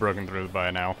definitely broken through by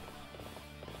now.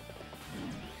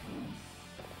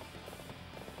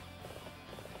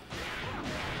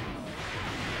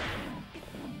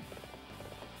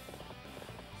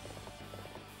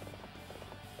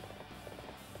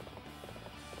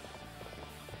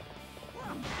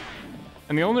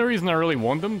 And the only reason I really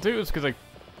want them to is because I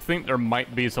think there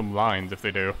might be some lines if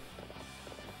they do.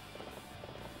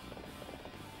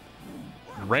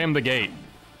 Ram the gate.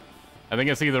 I think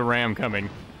I see the ram coming.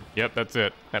 Yep, that's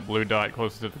it. That blue dot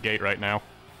closest to the gate right now.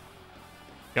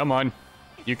 Come on.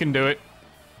 You can do it.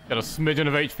 Got a smidgen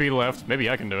of HP left. Maybe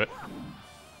I can do it.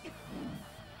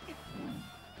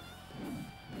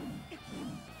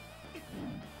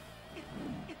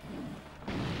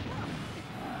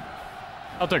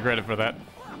 I'll take credit for that.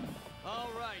 All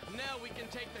right, now we can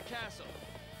take the castle.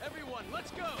 Everyone,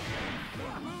 let's go.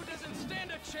 Musou doesn't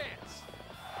stand a chance.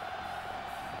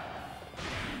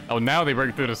 Oh, now they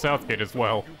break through the south gate as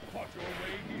well. You fought your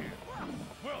way here.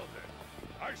 Well then,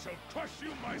 I shall crush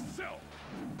you myself.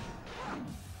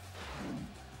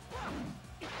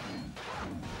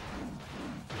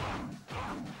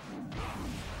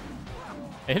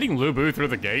 Hitting Lubu through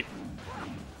the gate?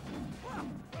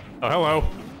 Oh, hello.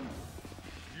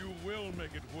 You will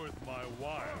make it worth my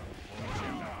while,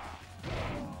 won't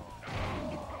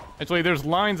you? Actually, there's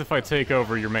lines if I take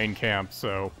over your main camp,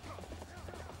 so...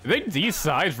 Did they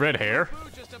de-size Red Hair?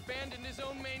 Musou just abandoned his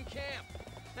own main camp.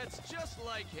 That's just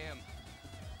like him.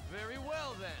 Very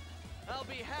well then. I'll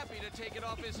be happy to take it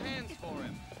off his hands for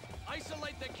him.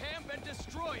 Isolate the camp and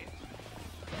destroy it.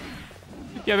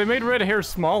 Yeah, they made Red Hair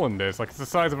small in this, like it's the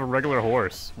size of a regular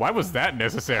horse. Why was that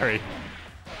necessary?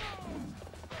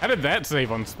 How did that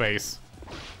save on space?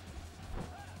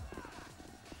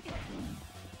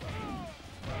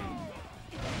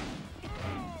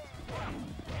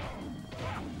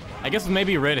 I guess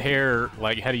maybe Red Hair,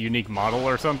 like, had a unique model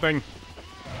or something.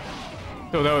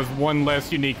 So that was one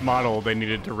less unique model they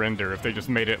needed to render if they just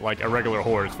made it like a regular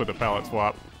horse with a palette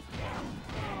swap.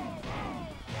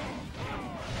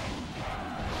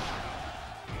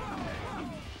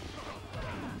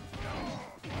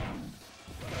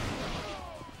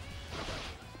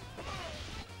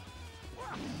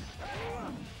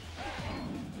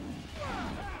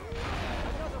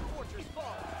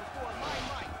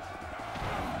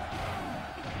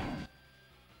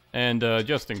 And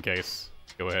just in case,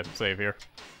 go ahead and save here.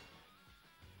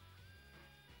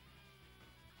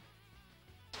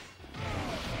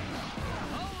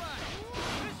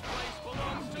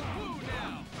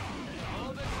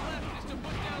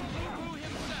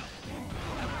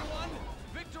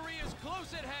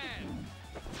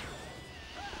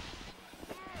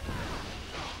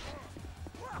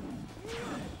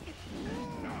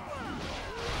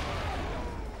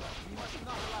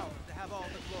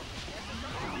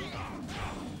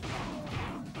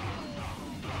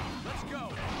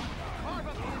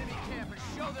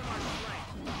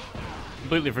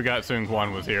 Completely forgot Sun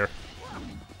Quan was here.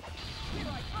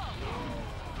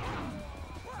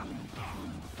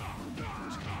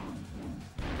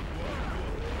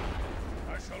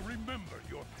 I shall remember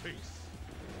your face.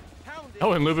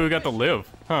 Oh, and Lubu got to live.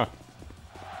 Huh.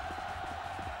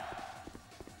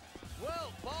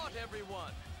 Well fought,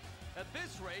 everyone. At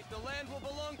this rate, the land will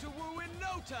belong to Wu in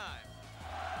no time.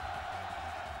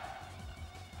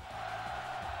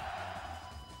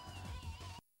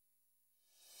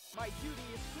 My duty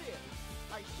is clear.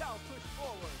 I shall push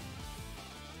forward.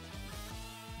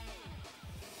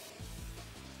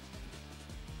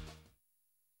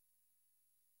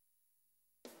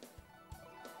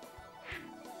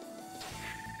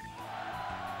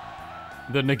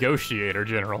 The Negotiator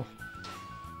General.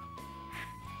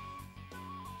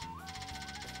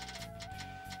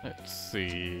 Let's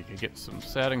see, can get some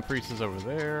stat increases over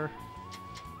there.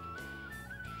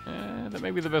 That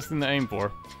may be the best thing to aim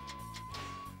for.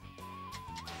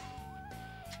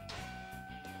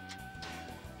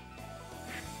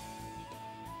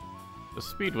 The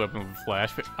speed weapon with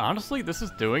flash, but honestly, this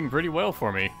is doing pretty well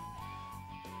for me.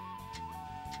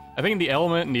 I think the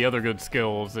element and the other good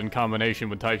skills in combination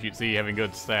with Taishi Ci having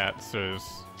good stats is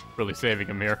really saving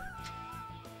him here.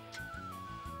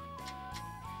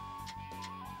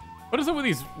 What is it with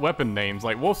these weapon names?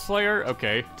 Like Wolf Slayer,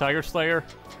 okay, Tiger Slayer,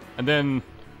 and then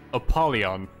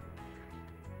Apollyon.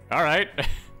 Alright,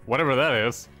 whatever that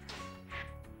is.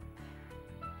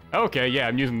 Okay, yeah,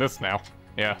 I'm using this now.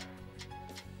 Yeah.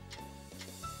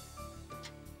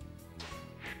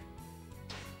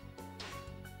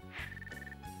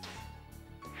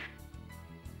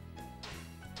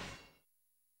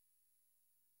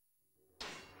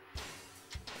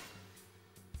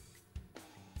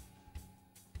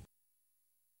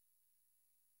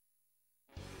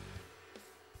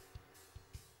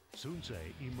 Sun Ce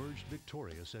emerged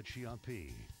victorious at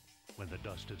Xiapi. When the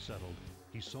dust had settled,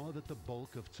 he saw that the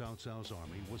bulk of Cao Cao's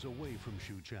army was away from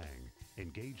Xu Chang,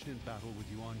 engaged in battle with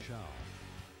Yuan Shao.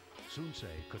 Sun Ce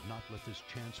could not let this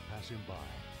chance pass him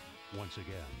by. Once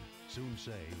again, Sun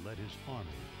Ce led his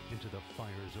army into the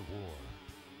fires of war.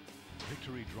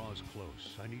 Victory draws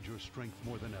close. I need your strength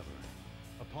more than ever.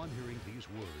 Upon hearing these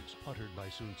words uttered by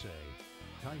Sun Ce,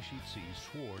 Taishi Ci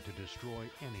swore to destroy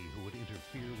any who would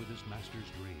interfere with his master's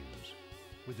dreams.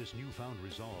 With this newfound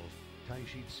resolve,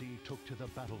 Taishi Ci took to the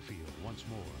battlefield once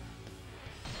more.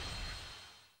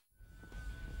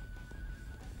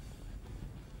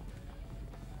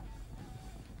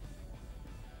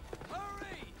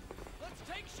 Hurry! Let's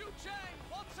take Xu Chang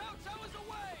while Cao Cao is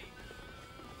away!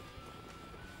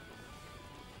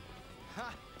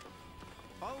 Ha!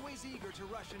 Always eager to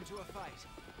rush into a fight.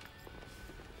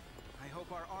 I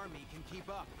hope our army can keep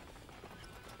up.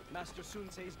 Master Sun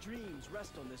Ce's dreams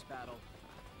rest on this battle.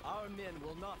 Our men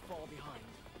will not fall behind.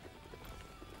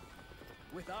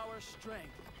 With our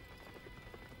strength,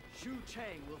 Xu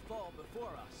Chang will fall before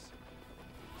us.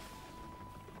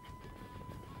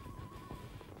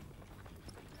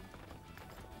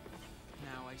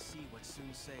 Now I see what Sun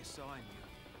Ce saw in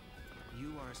you.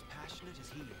 You are as passionate as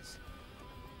he is.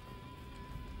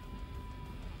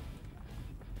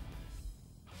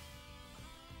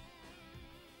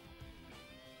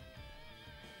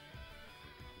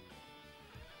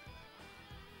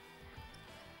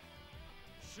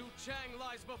 Xu Chang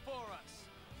lies before us,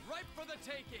 ripe for the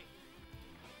taking.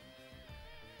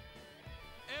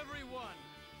 Everyone,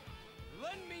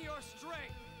 lend me your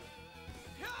strength.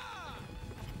 Yeah!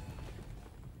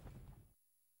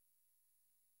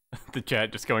 The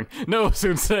chat just going, no,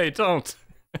 Sun Ce, don't!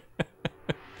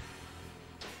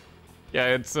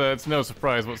 Yeah, it's no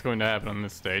surprise what's going to happen on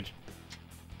this stage.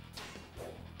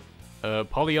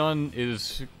 Apollyon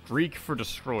is Greek for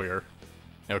destroyer.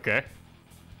 Okay.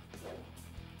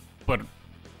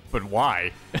 But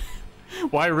why?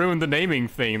 Why ruin the naming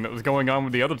theme that was going on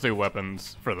with the other two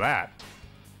weapons for that?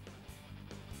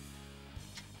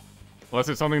 Unless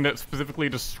it's something that specifically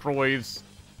destroys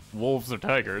wolves or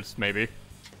tigers, maybe.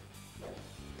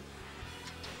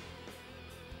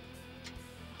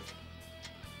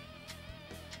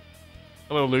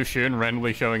 Hello, Lucian,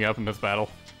 randomly showing up in this battle.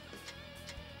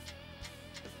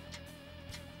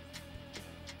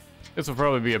 This will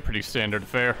probably be a pretty standard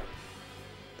affair.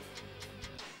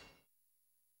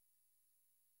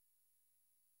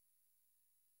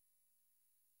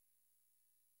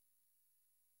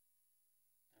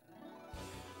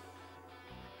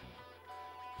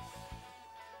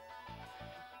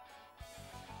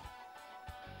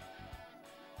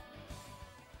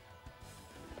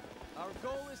 Our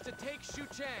goal is to take Xu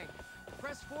Chang.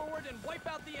 Press forward and wipe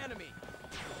out the enemy.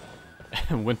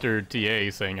 Winter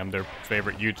TA saying I'm their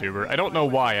favorite YouTuber. I don't know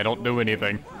why, I don't do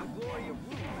anything. Glory of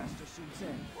rule, Master Sun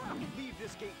Ce. Leave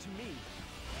this gate to me.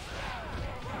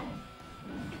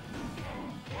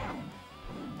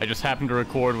 I just happen to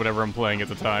record whatever I'm playing at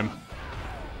the time.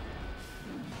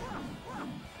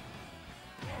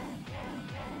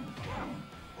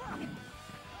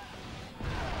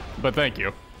 But thank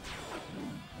you.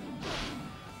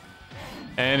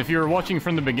 And if you were watching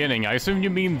from the beginning, I assume you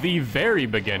mean the very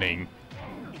beginning.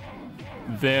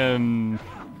 Then...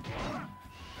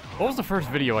 what was the first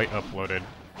video I uploaded?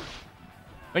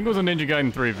 I think it was a Ninja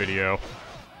Gaiden 3 video.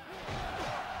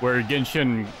 Where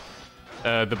Genshin,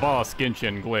 the boss,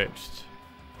 Genshin, glitched.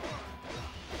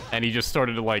 And he just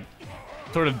started to, like,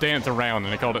 sort of dance around,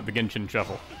 and I called it the Genshin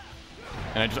Shuffle.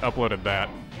 And I just uploaded that.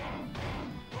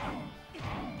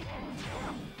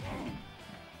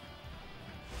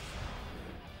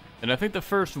 And I think the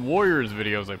first Warriors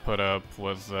videos I put up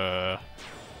was,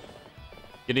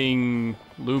 getting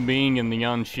Lu Ming and the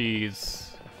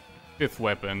Yanshi's 5th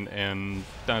weapon in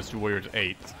Dynasty Warriors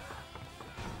 8.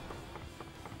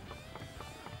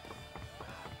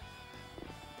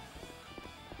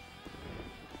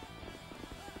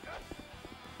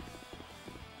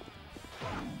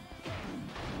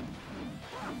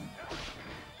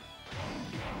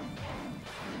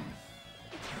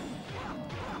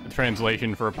 The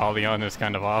translation for Apollyon is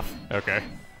kind of off. Okay.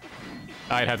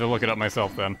 I'd have to look it up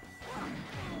myself then.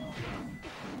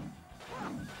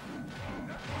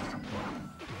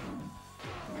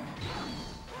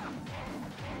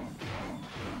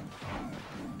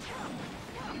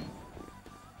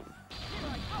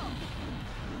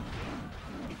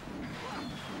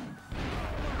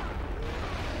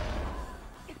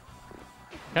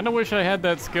 Kinda wish I had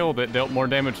that skill that dealt more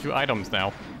damage to items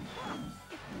now.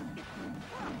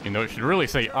 You know, it should really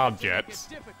say objects.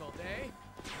 Difficult, eh?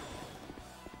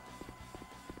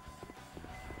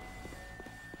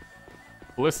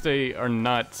 Ballistae are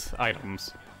not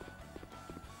items.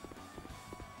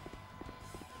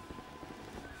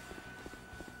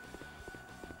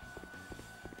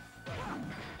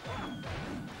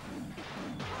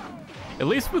 At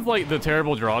least with, like, the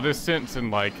terrible draw distance and,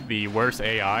 like, the worse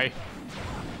AI,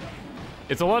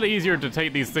 it's a lot easier to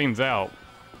take these things out,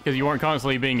 because you aren't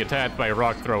constantly being attacked by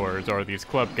rock throwers or these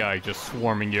club guys just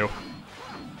swarming you.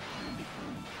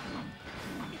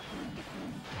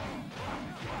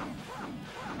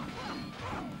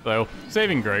 So,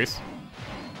 saving grace.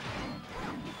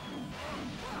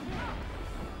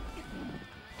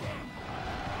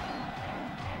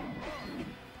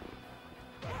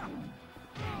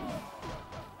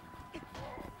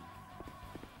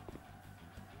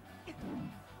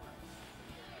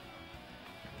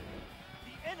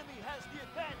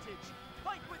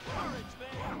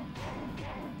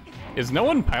 Is no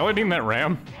one piloting that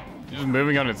ram? Just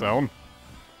moving on its own?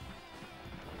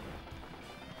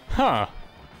 Huh.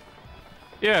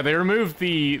 Yeah, they removed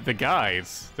the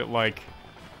guys that, like,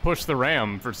 push the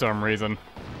ram for some reason.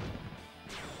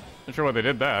 Not sure why they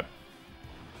did that.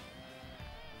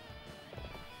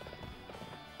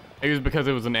 Maybe it was because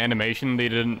it was an animation they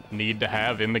didn't need to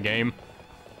have in the game.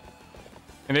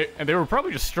 And they were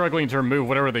probably just struggling to remove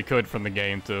whatever they could from the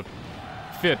game to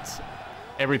fit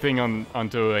everything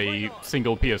onto a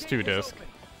single PS2 disc.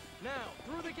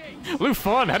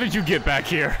 Lufon, how did you get back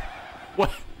here? What?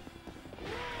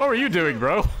 What were you doing,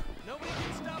 bro? Nobody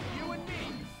can stop you and me.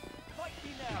 Fight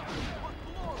me now. For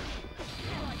glory.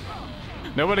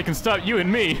 Nobody can stop you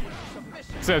and me.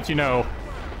 Except, you know,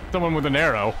 someone with an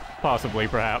arrow, possibly,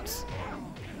 perhaps.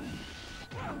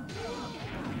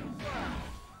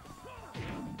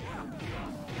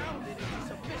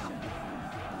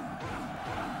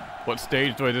 What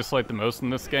stage do I dislike the most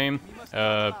in this game?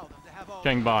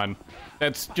 Changban.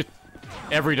 That's just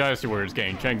every Dynasty Warriors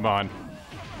game, Changban.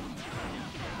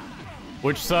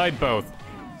 Which side? Both.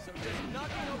 So just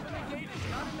knocking open the gate is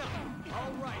not enough.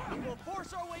 All right, we will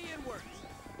force our way inwards.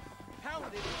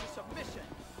 Pounded into submission.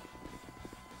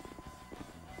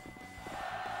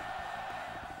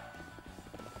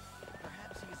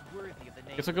 Perhaps he is worthy of the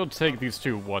name. Guess I'll go take these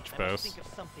two watch posts. Think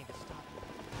of something to stop him.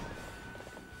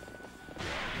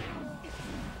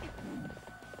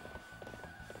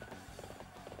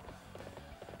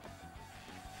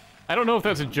 I don't know if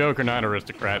that's a joke or not,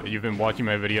 Aristocrat, that you've been watching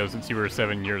my videos since you were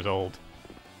 7 years old.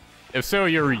 If so,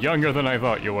 you're younger than I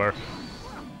thought you were.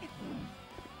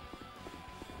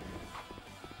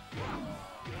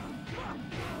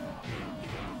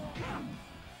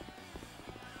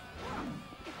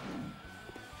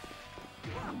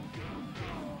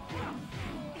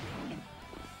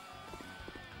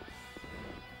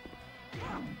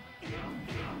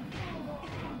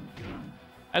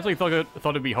 I actually thought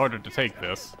it'd be harder to take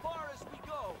this.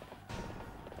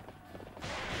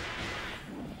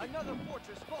 Another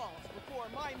fortress falls before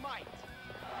my might.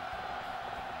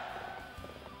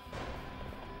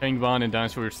 Changban and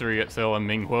Dynasty Warriors 3 at Sale on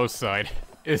Ming Huo's side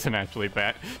isn't actually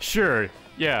bad. Sure,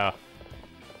 yeah.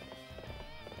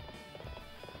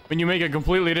 When you make a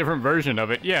completely different version of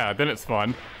it, yeah, then it's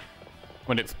fun.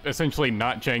 When it's essentially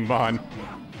not Changban.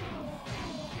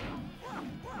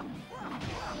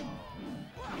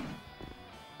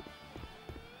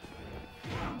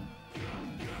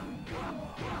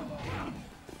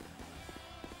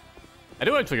 I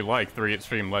do actually like 3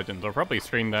 Extreme Legends. I'll probably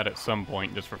stream that at some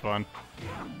point just for fun.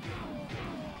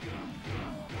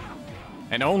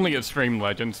 And only Extreme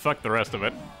Legends, fuck the rest of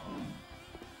it.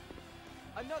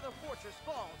 Another fortress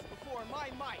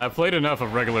might. I've played enough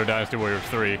of regular Dynasty Warriors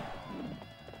 3.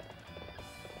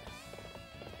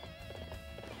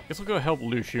 Guess we'll go help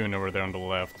Lu Xun over there on the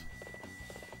left.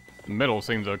 The middle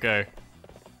seems okay.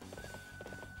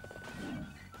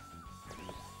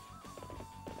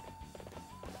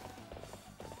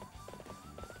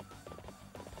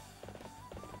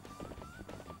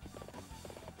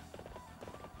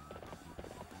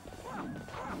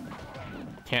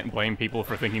 Can't blame people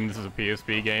for thinking this is a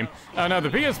PSP game. Oh no, the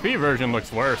PSP version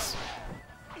looks worse.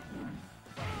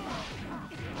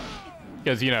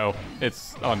 Because, you know,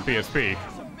 it's on PSP.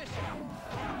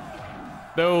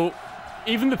 Though,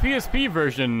 even the PSP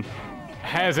version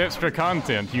has extra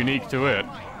content unique to it.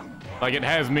 Like, it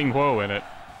has Ming Huo in it.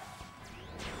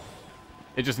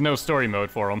 It's just no story mode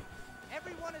for them.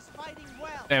 Everyone is fighting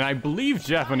well. And I believe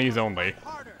Japanese only.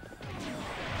 Harder.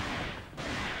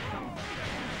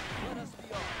 Let us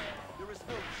be honest. There is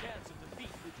no chance of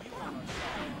defeat with you on our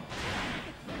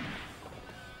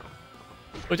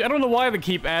side. Which, I don't know why they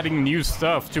keep adding new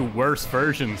stuff to worse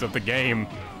versions of the game.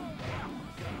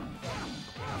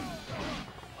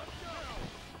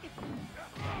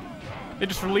 They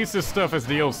just released this stuff as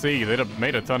DLC. They'd have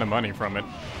made a ton of money from it.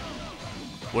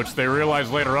 Which they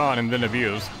realized later on and then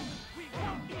abused.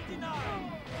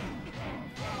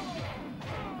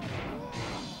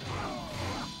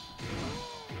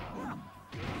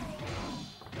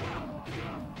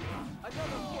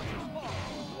 Another fortress falls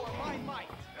before my might.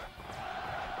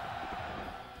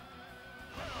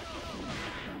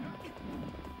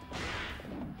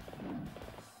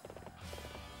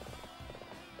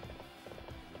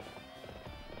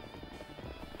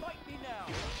 Fight me now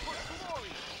for glory.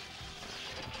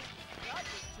 That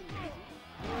was too easy.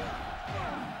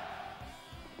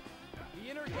 The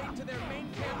inner gate to their main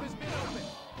camp has been opened.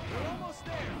 We're almost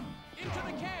there. Into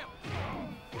the camp.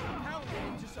 Pounded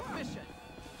into submission.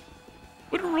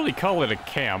 Wouldn't really call it a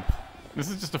camp. This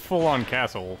is just a full-on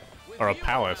castle. Or a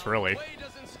palace, really. Wei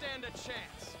doesn't stand a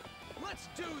chance. Let's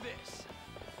do this.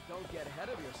 Don't get ahead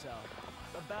of yourself.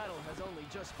 The battle has only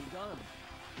just begun.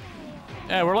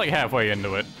 Yeah, we're like halfway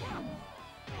into it.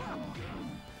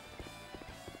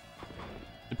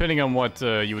 Depending on what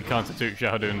you would constitute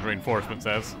Xiaodun's reinforcements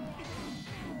as.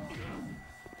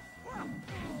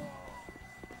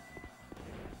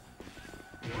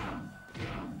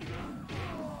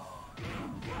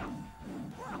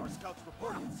 Our scouts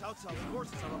reported that Cao Cao's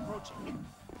forces are approaching.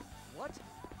 What?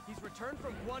 He's returned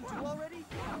from Guandu already?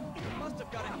 He must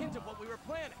have got a hint of what we were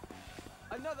planning.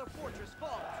 Another fortress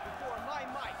falls before my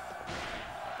might.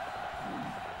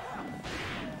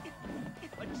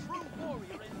 A true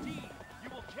warrior indeed. You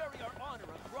will carry our honor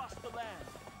across the land.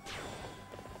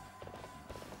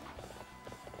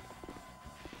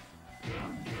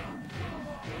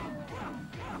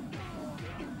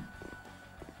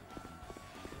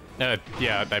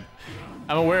 Yeah,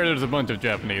 I'm aware there's a bunch of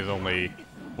Japanese-only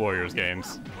Warriors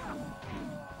games.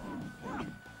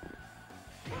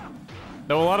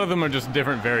 Though a lot of them are just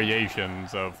different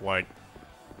variations of, like,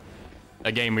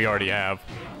 a game we already have.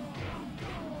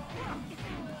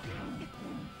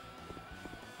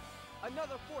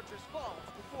 Another fortress falls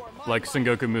before my Like might.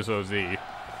 Sengoku Musou Z,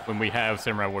 when we have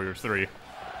Samurai Warriors 3.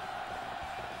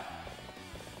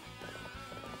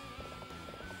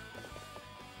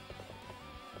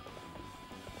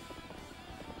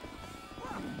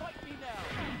 Fight me now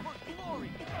for glory.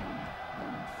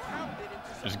 Pounded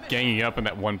into Just submission. ganging up on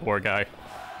that one poor guy.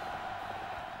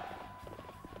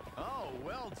 Oh,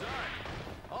 well done.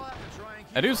 I'll have to try and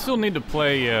keep I do still need to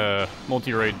play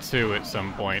Multi-Raid 2 at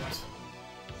some point.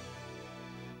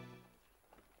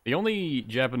 The only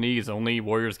Japanese-only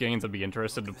Warriors games I'd be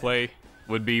interested to play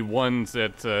would be ones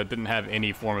that didn't have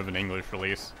any form of an English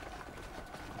release.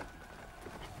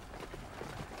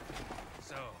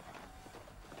 So,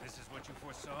 this is what you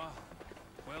foresaw?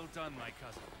 Well done, my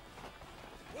cousin.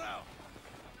 Well,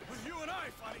 with you and I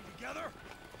fighting together,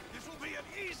 this will be an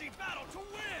easy battle to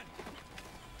win!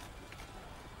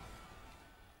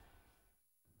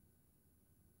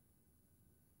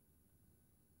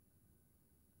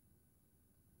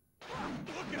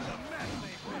 Look at the mess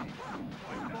they've made!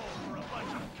 Quite bold for a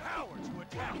bunch of cowards who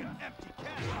attack an empty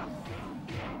castle!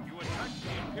 You attacked the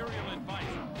Imperial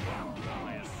advisor.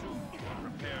 I assume you are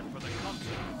prepared for the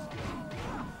consequences.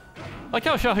 Like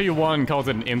how Xiahou Yuan calls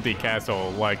it an empty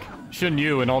castle, like Shun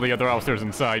Yu and all the other officers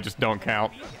inside just don't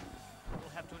count. We'll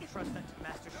have to entrust that to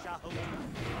Master Xiahou.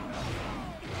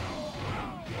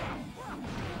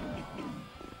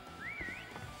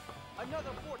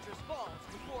 Another fortress falls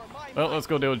before my Well, might. let's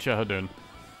go deal with Xiahou.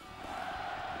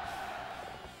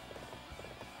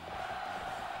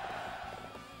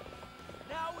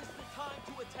 Now is the time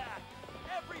to attack.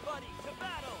 Everybody to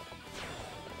battle!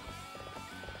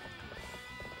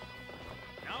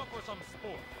 Now for some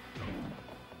sport.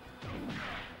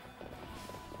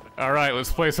 All right,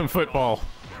 let's play some football. So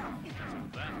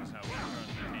that is how we earn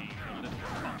the name the Little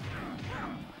Tong.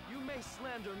 You may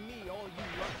slander me all you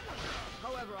like.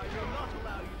 However, I will not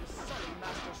allow you to sully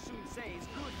Master Sun Ce's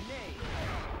good name.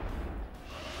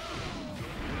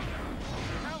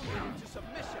 Pounded into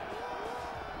submission.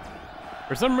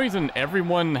 For some reason,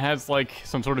 everyone has like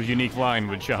some sort of unique line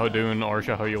with Xiahou or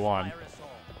Xiahou Yuan.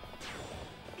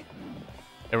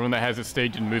 Everyone that has a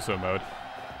stage in Musou mode.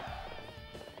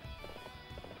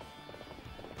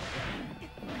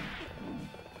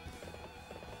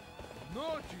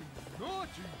 Naughty,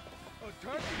 naughty!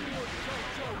 Attacking your Cao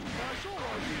Cao's castle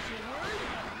while he's away?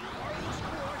 I'll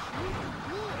squash you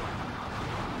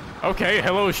good! Okay,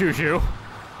 hello, Shushu.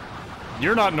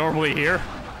 You're not normally here.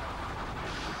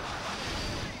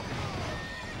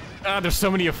 Ah, there's so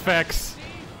many effects.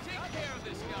 Take care of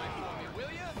this guy for me,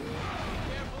 will ya? Be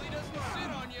careful he doesn't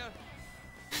sit on ya.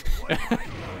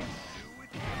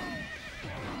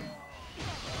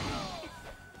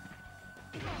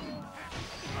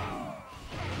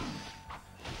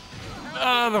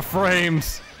 Ah, the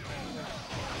frames.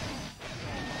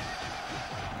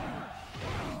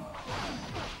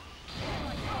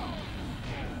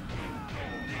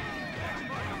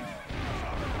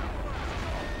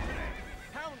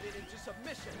 Pounded into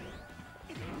submission.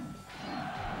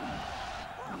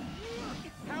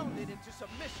 Pounded into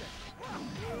submission.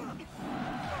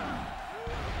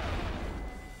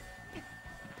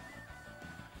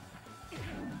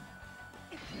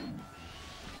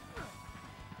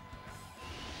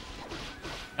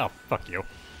 Oh, fuck you.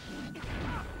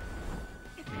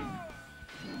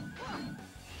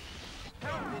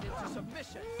 Pounded into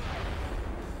submission.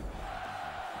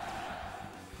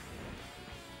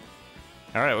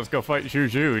 Alright, let's go fight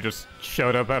Shushu, who just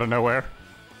showed up out of nowhere.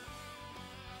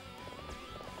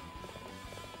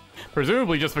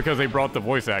 Presumably just because they brought the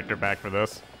voice actor back for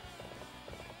this.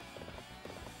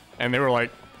 And they were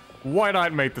like, why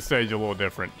not make the stage a little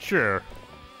different? Sure.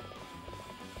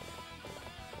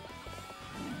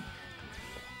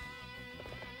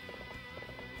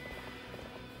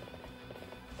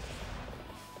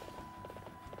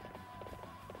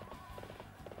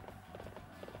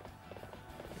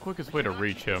 Quickest way to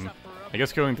reach him. I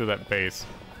guess going through that base.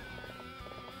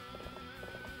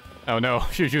 Oh no,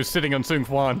 Shushu's sitting on Sun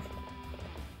Quan.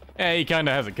 Eh, he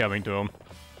kinda has it coming to him.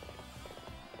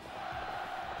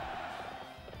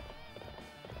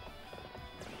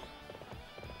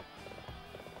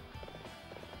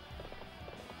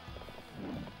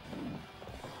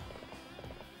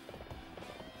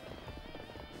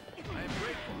 I am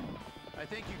grateful. I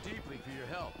thank you deeply for your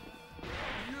help.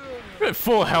 You're at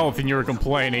full health and you're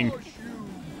complaining.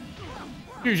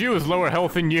 Shushu is lower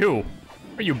health than you.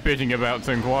 What are you bitching about,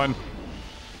 Sun Quan?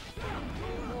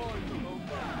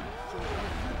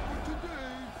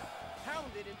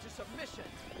 Pounded into submission.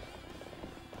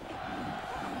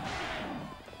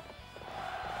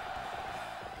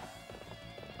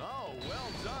 Oh,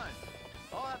 well done.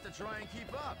 I'll have to try and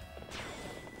keep up.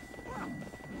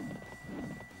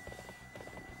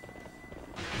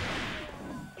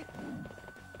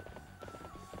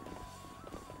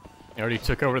 He already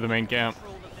took over the main camp.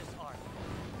 Control of this art.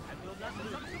 I will not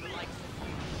lose to the likes of you.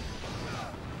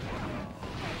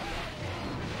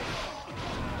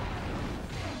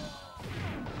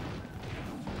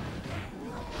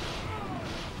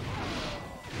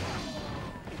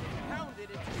 Pounded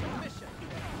into submission.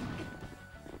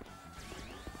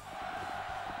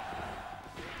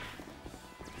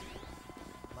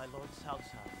 My Lord Cao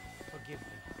Cao, forgive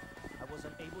me. I was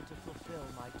unable to fulfill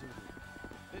my duty.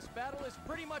 This battle is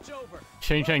pretty much over.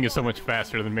 Shang Chang is so much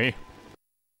faster than me.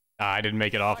 Ah, I didn't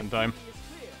make it off in time. My duty is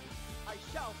clear. I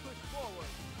shall push forward.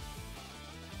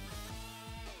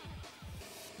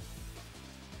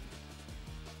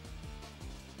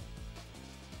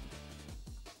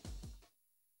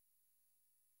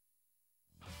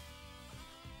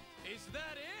 Is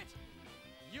that it?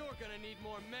 You're gonna need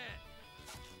more men.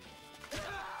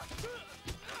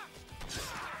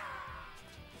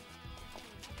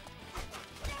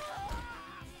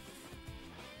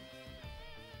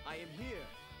 I am here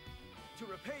to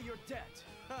repay your debt.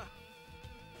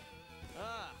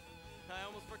 Ah, I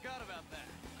almost forgot about that.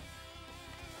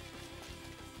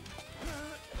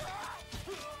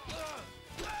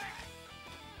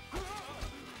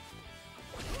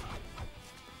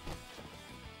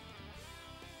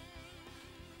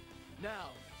 Now,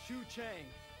 Xu Chang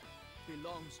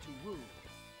belongs to Wu.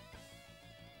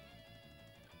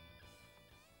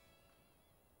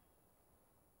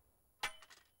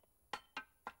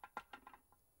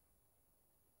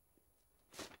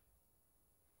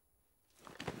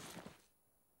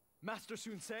 Master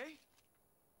Sunsei?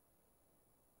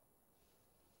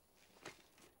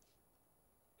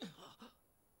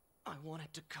 I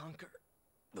wanted to conquer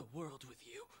the world with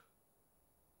you.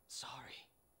 Sorry.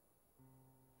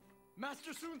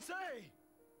 Master Sunsei!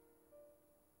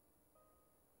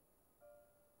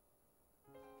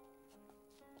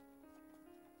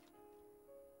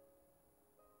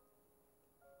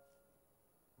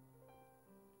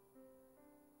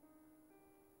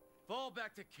 Fall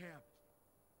back to camp.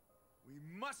 We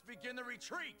must begin the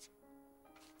retreat!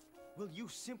 Will you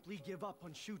simply give up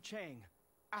on Shu Chang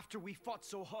after we fought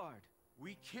so hard?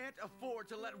 We can't afford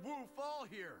to let Wu fall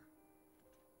here!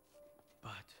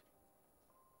 But...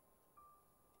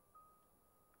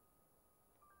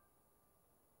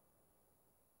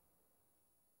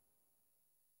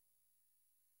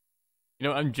 You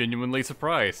know, I'm genuinely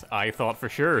surprised. I thought for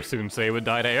sure Sunsei would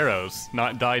die to arrows,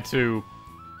 not die to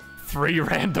 3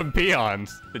 random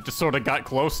peons that just sort of got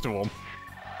close to him.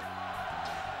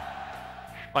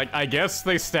 Like, I guess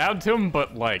they stabbed him,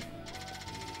 but like,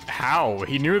 how?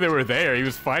 He knew they were there, he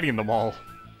was fighting them all.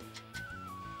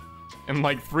 And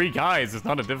like, 3 guys is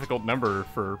not a difficult number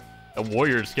for a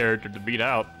warrior's character to beat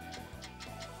out.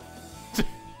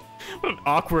 What an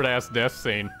awkward-ass death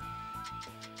scene.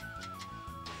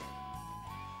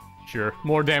 Sure,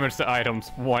 more damage to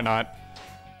items, why not?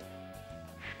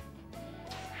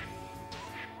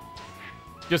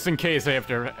 Just in case they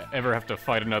ever have to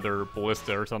fight another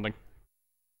ballista or something.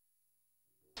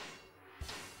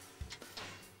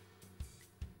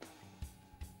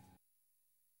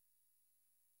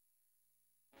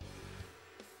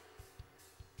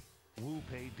 Wu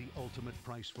paid the ultimate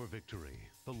price for victory,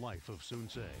 the life of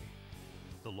Sunsei.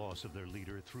 The loss of their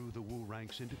leader threw the Wu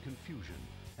ranks into confusion,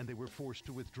 and they were forced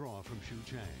to withdraw from Shu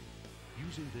Chang.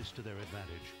 Using this to their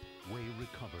advantage, Wei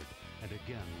recovered and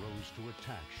again rose to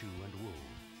attack Shu and Wu.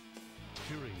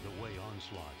 Fearing the Wei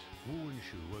onslaught, Wu and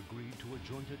Shu agreed to a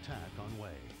joint attack on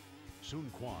Wei.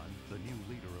 Sun Quan, the new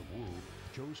leader of Wu,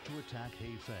 chose to attack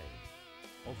He Fei.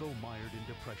 Although mired in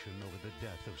depression over the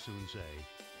death of Sunsei,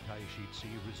 Taishi Ci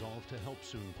resolved to help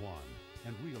Sun Quan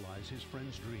and realize his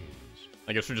friend's dreams.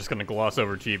 I guess we're just gonna gloss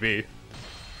over GB.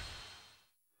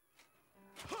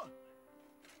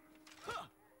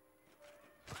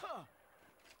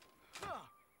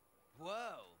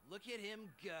 Whoa, look at him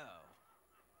go.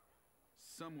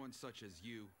 Someone such as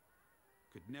you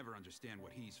could never understand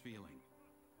what he's feeling.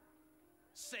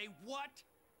 Say what?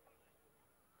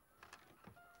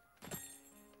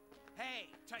 Hey,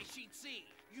 Taishi Ci,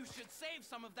 you should save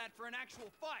some of that for an actual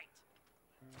fight.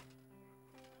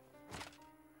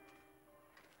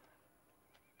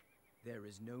 There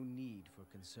is no need for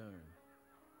concern.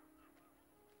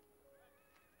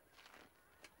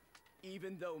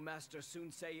 Even though Master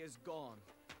Sunsei is gone,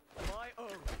 my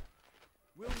oath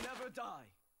will never die.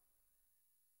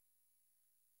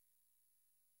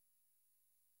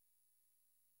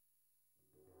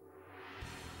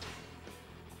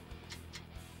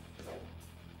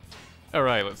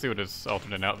 Alright, let's see what his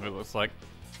alternate outfit looks like.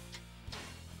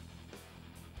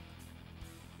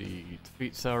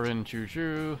 Defeat Sauron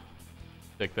Chuju.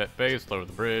 Take that base, lower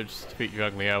the bridge, defeat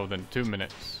Zhang Liao within 2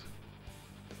 minutes.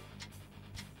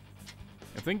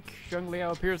 I think Zhang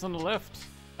Liao appears on the left.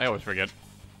 I always forget.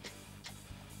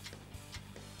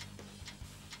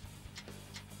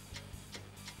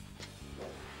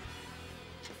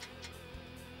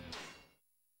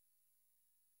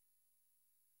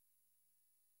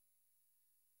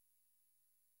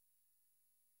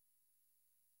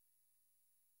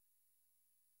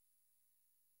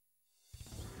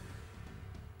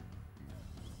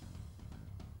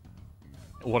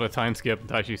 What a time skip.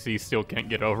 Taishi Ci still can't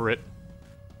get over it.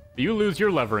 You lose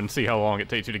your lever and see how long it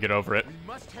takes you to get over it. We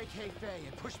must take He Fei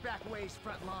and push back Wei's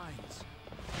front lines.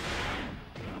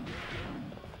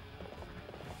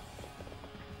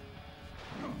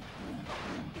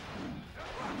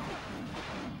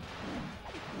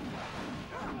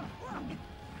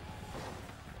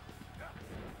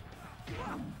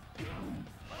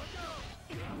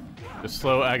 The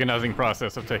slow, agonizing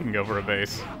process of taking over a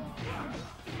base.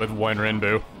 With one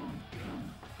Renbu.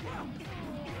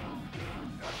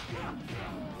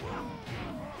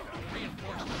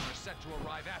 Reinforcements are set to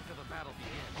arrive after the battle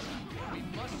begins.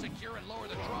 We must secure and lower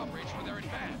the drawbridge for their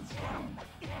advance.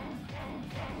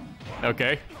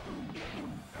 Okay.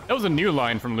 That was a new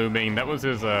line from Lu Ming. That was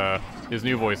his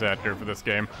new voice actor for this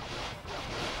game.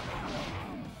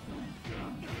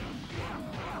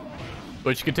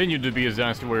 Which continued to be his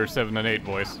Dynasty Warrior 7 and 8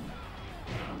 voice.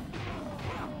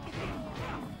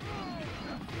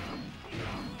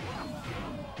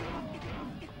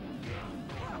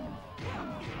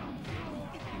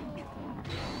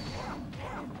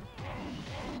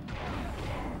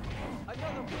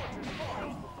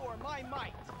 my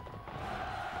might.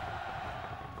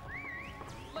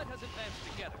 Let us advance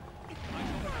together. I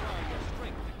shall require your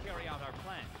strength to carry out our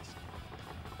plans.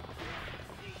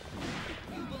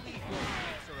 You believe your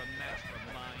wits are a match for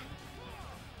mine?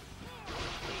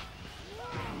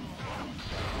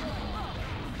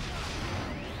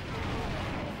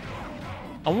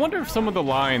 I wonder if some of the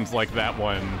lines like that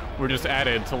one were just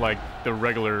added to like the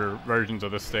regular versions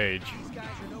of the stage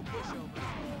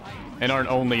and aren't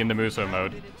only in the Musou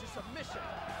mode.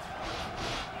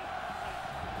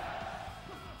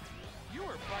 You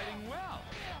are fighting well.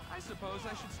 I suppose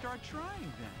I should start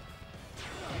trying then.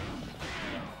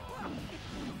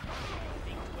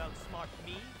 Think to outsmart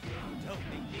me? Don't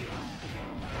make me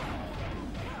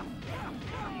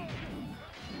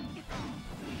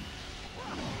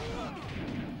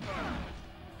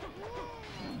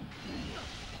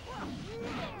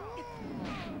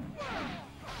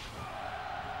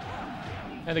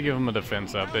Had to give him a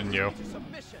defense up, didn't you?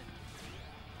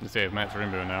 Let's save Matt's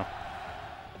Rainbow now.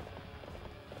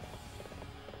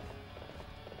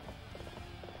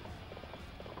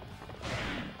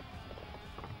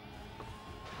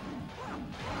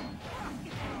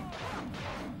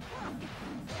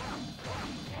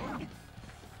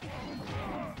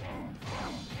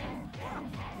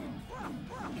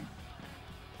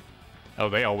 Oh,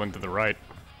 they all went to the right.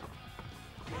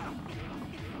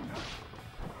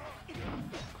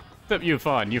 Except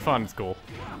Yufan. Yufan's cool.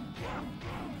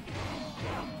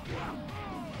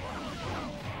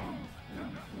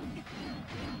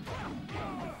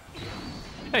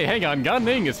 Hey, hang on. Gan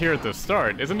Ning is here at the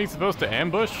start. Isn't he supposed to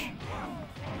ambush?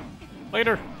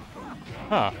 Later?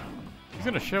 Huh. He's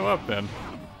gonna show up then.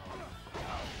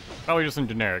 Probably just some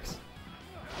generics.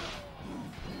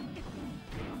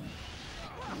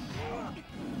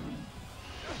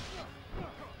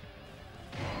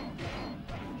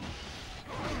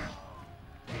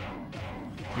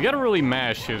 You gotta really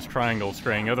mash his triangle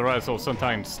string, otherwise he'll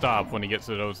sometimes stop when he gets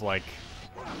to those, like,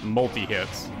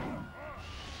 multi-hits.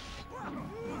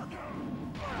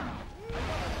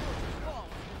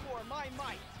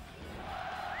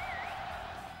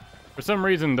 For some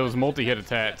reason, those multi-hit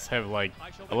attacks have, like,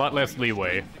 a lot less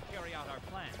leeway.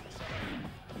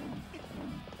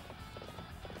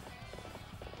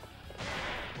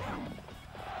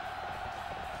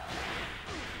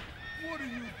 What are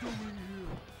you doing here?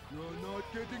 You're not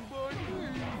getting by me.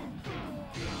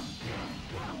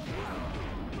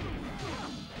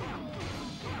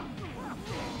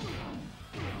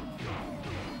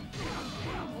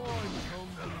 I'm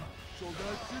hungry, so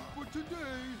that's it for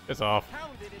today. It's off.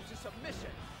 Pounded into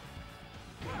submission.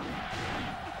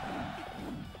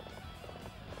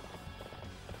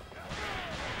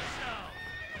 So,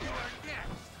 you are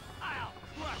next. I'll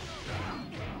crush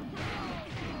you.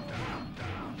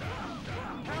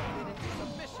 Pounded into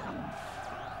submission.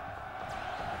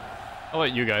 I'll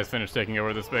let you guys finish taking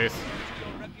over this base.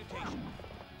 Your reputation.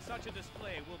 Such a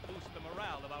display will boost the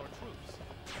morale of our troops.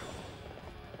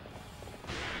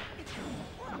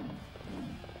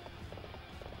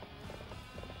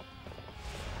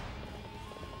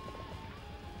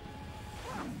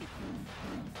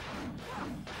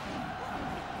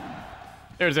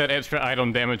 There's that extra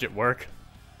item damage at work.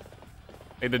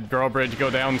 Made the drawbridge go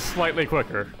down slightly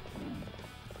quicker.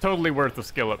 Totally worth the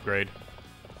skill upgrade.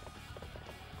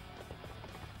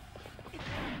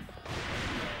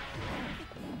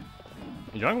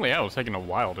 Zhang Liao was taking a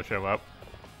while to show up.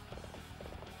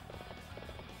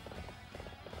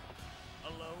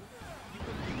 alone. You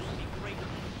can use me greatly.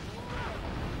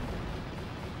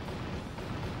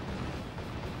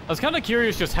 I was kind of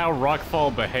curious just how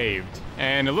Rockfall behaved,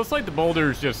 and it looks like the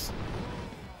boulders just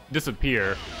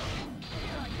disappear.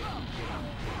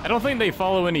 I don't think they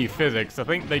follow any physics. I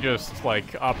think they just,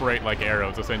 like, operate like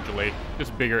arrows, essentially.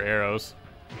 Just bigger arrows.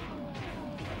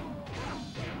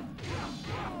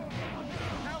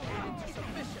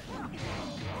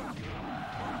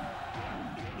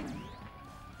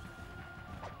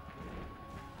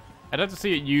 I'd have to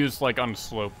see it used, like, on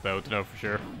slope, though, to know for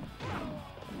sure.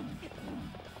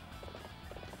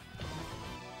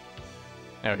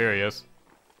 Oh, here he is.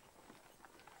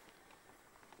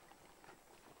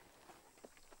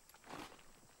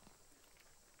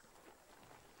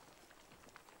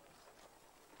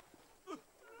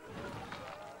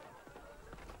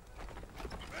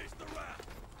 Face the wrath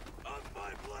of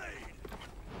my blade!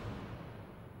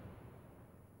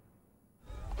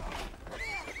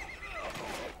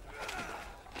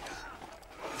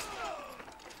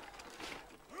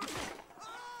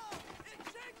 It's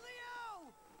Zhang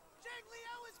Liao! Zhang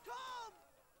Liao is called!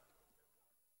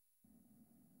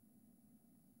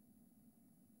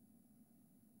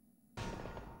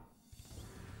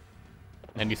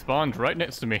 And he spawned right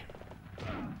next to me.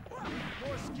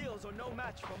 Your skills are no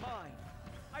match for mine.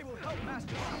 I will help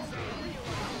Master Sensei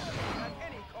realize his vision at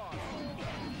any cost.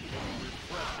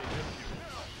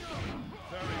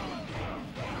 Very well.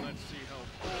 Let's see how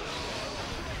bold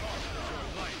your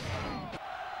life.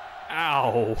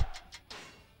 Ow!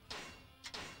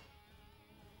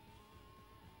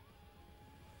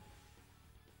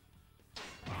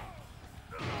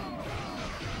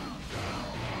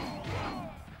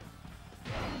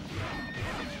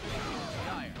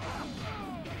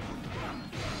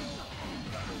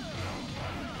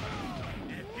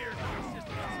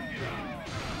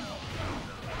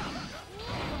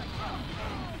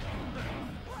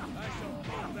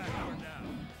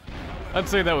 I'd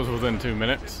say that was within 2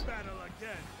 minutes.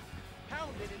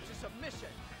 Pounded into submission.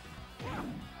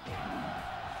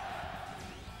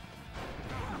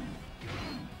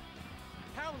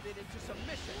 Pounded into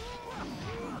submission.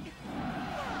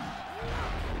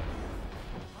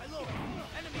 My lord,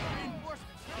 enemy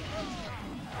reinforcements approaching.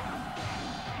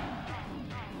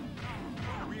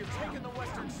 We have taken the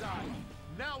western side.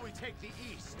 Now we take the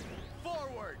east.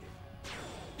 Forward!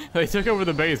 They took over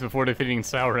the base before defeating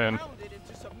Sauron. Pounded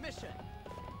into submission.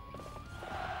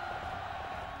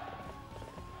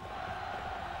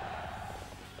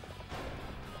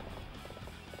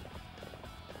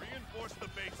 Reinforce the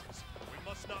bases. We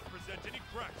must not present any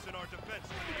cracks in our defense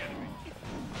to the enemy.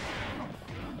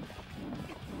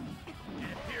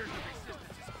 It appears the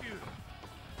resistance is futile.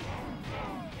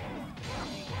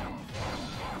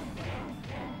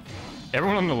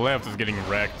 Everyone on the left is getting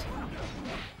wrecked.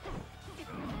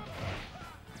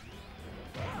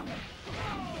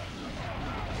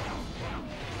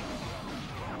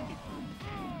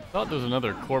 Thought there was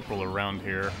another corporal around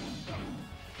here.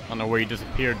 I don't know where he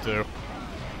disappeared to.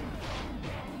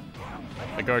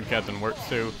 The guard captain works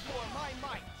too.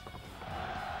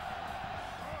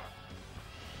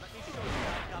 Let me show you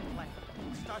what I've got planned.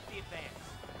 Start the advance.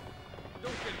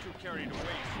 Don't get too carried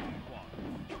away, Quan.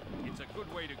 It's a good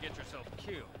way to get yourself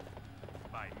killed.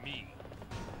 By me.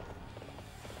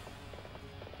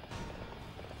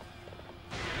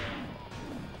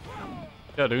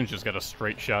 Jadoon's just got a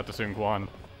straight shot to Sun Quan.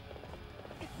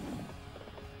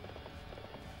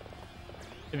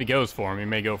 If he goes for him, he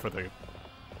may go for the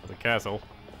castle.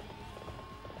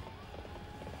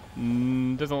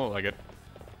 Doesn't look like it.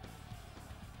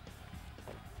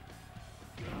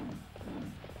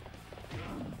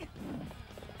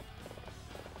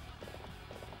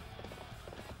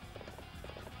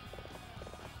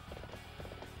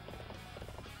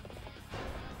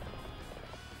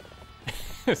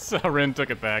 Sauron took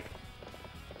it back.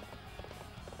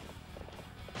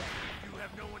 You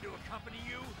have no one to accompany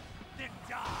you? Then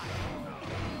die!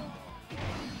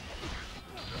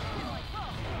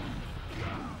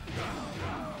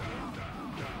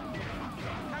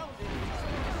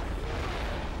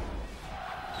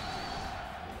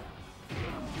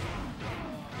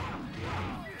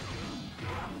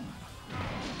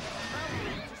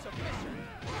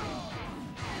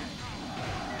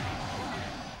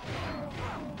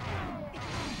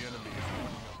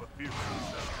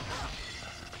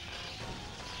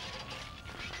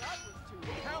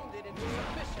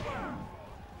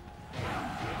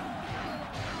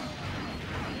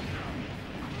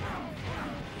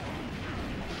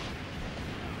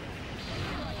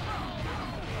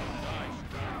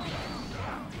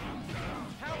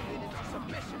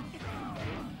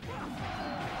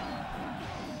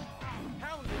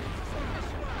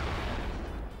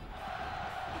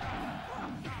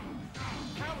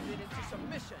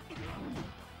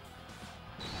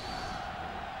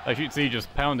 Taishi Ci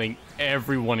just pounding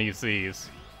everyone he sees.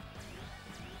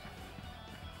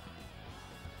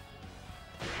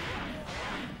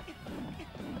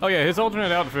 Oh yeah, his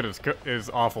alternate outfit is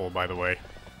awful, by the way.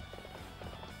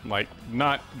 Like,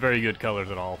 not very good colors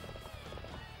at all.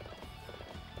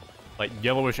 Like,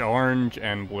 yellowish orange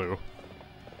and blue.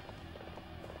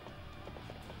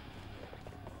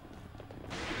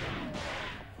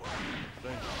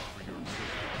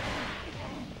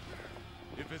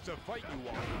 If it's a fight you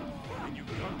want, then you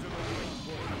come to the right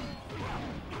place.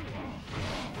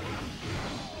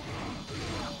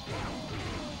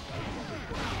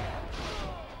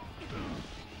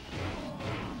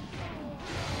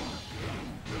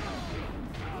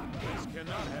 This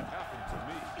cannot have happened to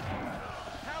me.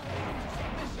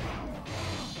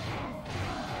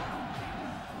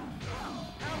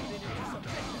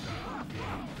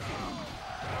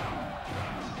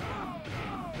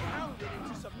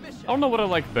 I don't know what I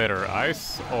like better,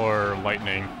 ice or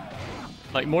lightning.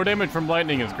 Like, more damage from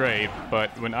lightning is great,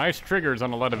 but when ice triggers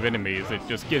on a lot of enemies, it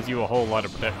just gives you a whole lot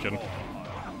of protection.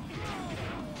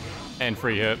 And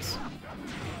free hits.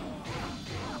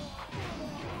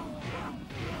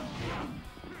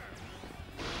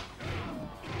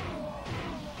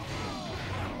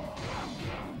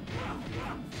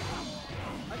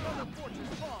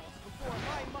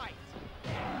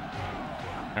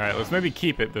 Alright, let's maybe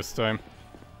keep it this time.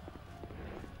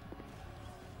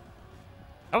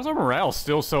 How was our morale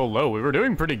still so low? We were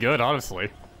doing pretty good,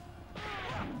 honestly.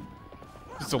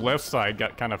 Just the left side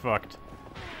got kind of fucked.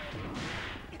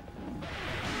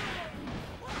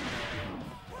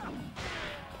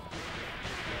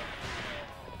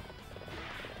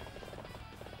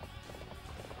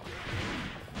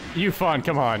 You fun,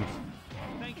 come on.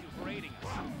 Thank you for aiding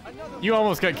us. You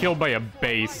almost got killed by a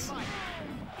base.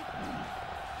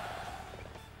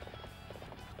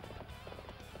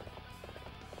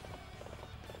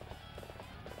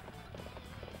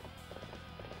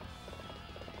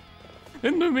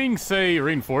 Didn't the Ming say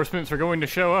reinforcements are going to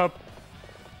show up?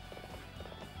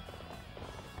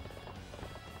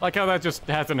 Like how that just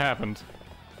hasn't happened.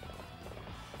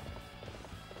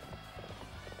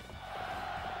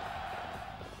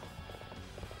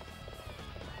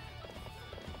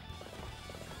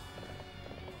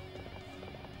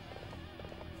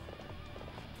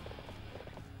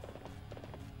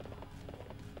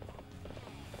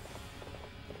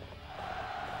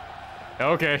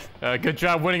 Okay, good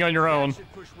job winning on your own.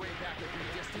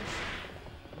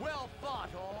 Well fought,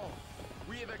 all.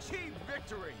 We have achieved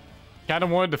victory. Kinda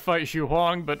wanted to fight Xu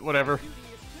Huang, but whatever. Duty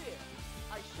is clear.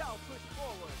 I shall push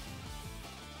forward.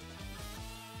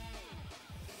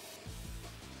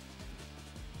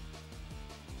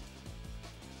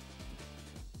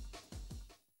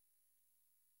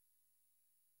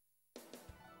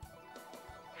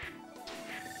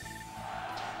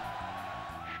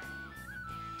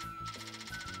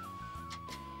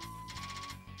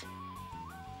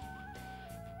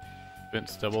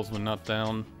 Vince doubles when not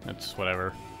down. That's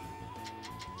whatever.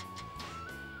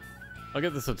 I'll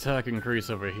get this attack increase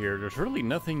over here. There's really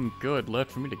nothing good left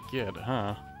for me to get,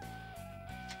 huh?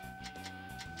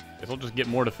 Guess I'll just get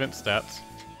more defense stats.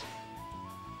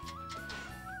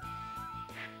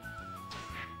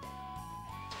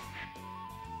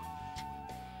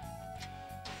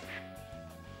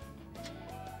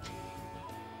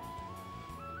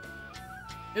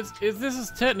 This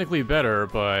is technically better,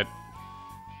 but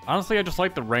honestly, I just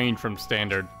like the range from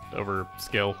standard over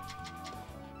skill.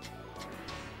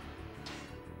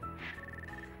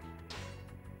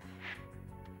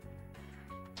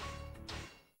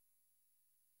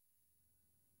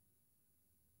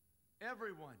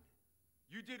 Everyone,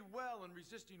 you did well in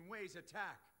resisting Wei's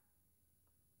attack.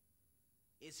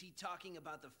 Is he talking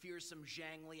about the fearsome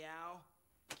Zhang Liao?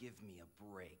 Give me a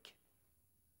break.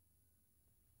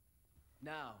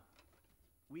 Now,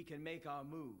 we can make our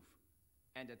move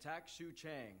and attack Xu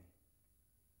Chang.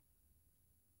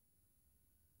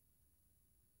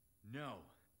 No.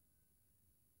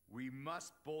 We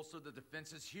must bolster the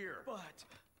defenses here. But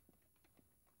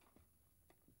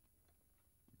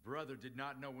Brother did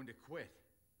not know when to quit.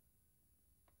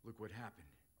 Look what happened.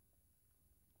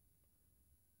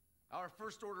 Our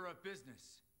first order of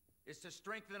business is to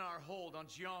strengthen our hold on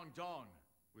Jiangdong,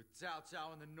 with Cao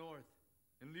Cao in the north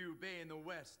and Liu Bei in the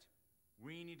west.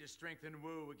 We need to strengthen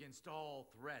Wu against all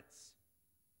threats.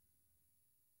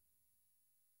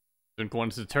 Sun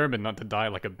Quan's determined not to die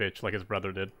like a bitch like his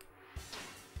brother did.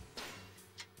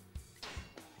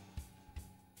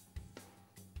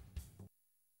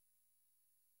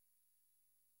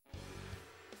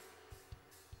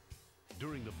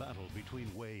 During the battle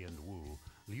between Wei and Wu,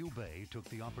 Liu Bei took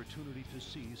the opportunity to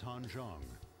seize Hanzhong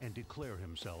and declare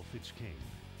himself its king.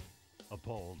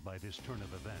 Appalled by this turn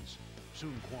of events,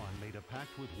 Sun Quan made a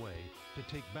pact with Wei to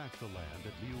take back the land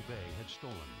that Liu Bei had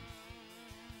stolen.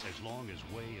 As long as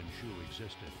Wei and Shu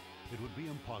existed, it would be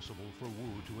impossible for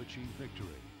Wu to achieve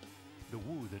victory. The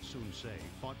Wu that Sun Ce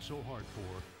fought so hard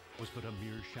for was but a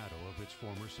mere shadow of its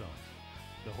former self.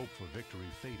 The hope for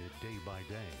victory faded day by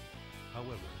day.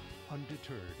 However,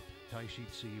 undeterred, Taishi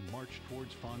Ci marched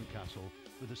towards Fan Castle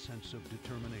with a sense of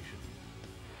determination.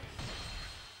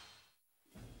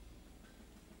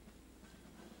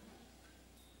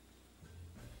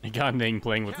 He got Ning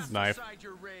playing with his knife. Cast aside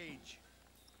your rage.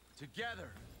 Together,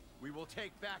 we will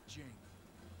take back Jing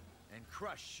and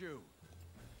crush Shu.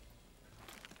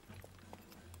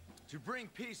 To bring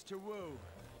peace to Wu,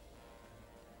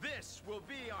 this will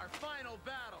be our final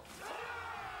battle.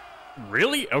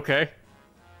 Really? Okay.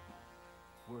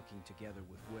 working together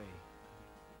with Wei.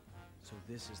 So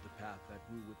this is the path that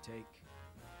Wu would take.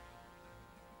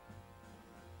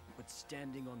 But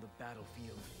standing on the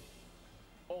battlefield,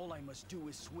 all I must do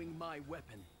is swing my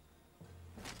weapon.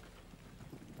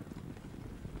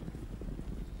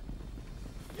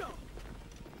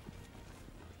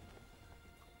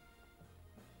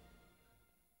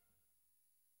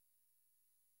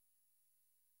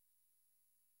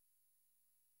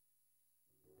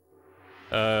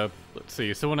 Let's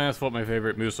see. Someone asked what my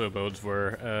favorite Musou modes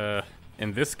were.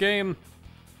 In this game,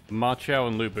 Ma Chao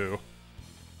and Lubu.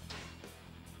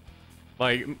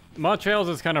 Like, Ma Chao's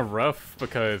is kind of rough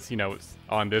because, you know, it's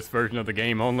on this version of the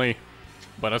game only.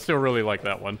 But I still really like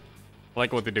that one. I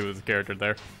like what they do with the character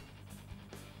there.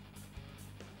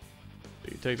 So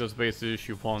you take those bases,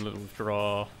 shoot pawns to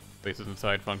withdraw. Bases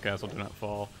inside Fun Castle do not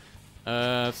fall.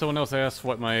 Someone else asked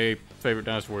what my favorite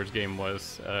Dynasty Warriors game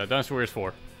was. Dynasty Warriors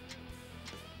 4.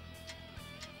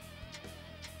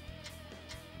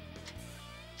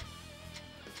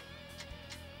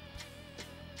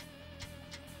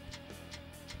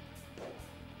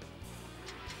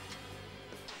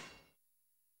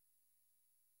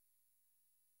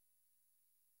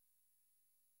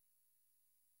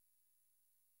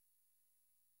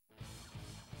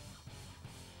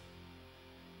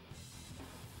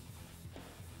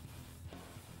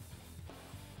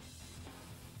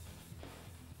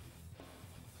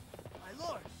 My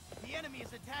lord, the enemy is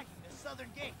attacking the southern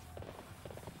gate.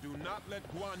 Do not let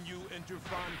Guan Yu enter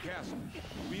Fan Castle.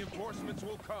 Reinforcements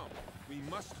will come. We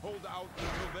must hold out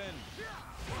until then.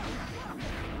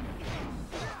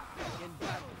 In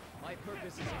battle, my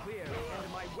purpose is clear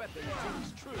and my weapon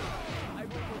rings true. I will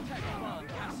protect Fan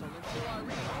Castle until our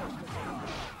reinforcements arrive.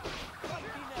 Fight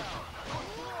me now!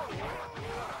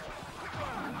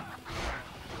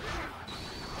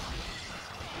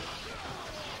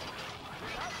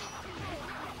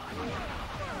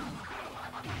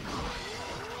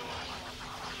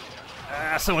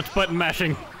 Ah, so much button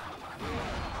mashing.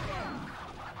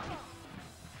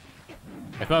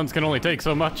 My thumbs can only take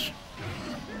so much.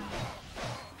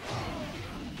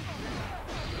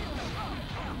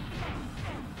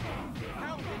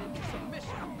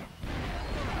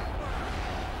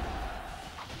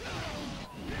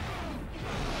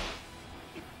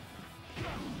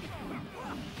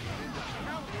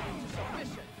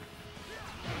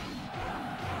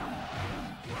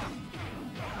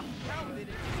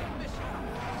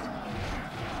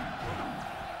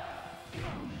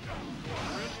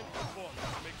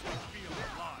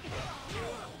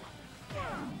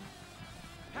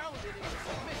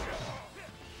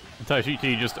 Taishi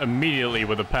Ci just immediately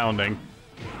with a pounding.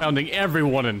 Pounding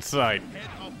everyone in sight.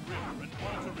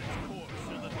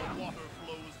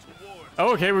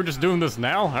 Oh, okay, we're just doing this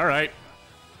now? Alright.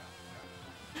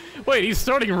 Wait, he's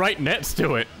starting right next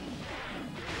to it.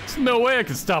 There's no way I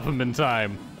can stop him in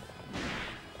time.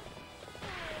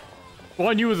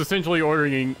 Guan Yu was essentially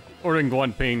ordering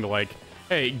Guan Ping to like,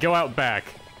 hey, go out back.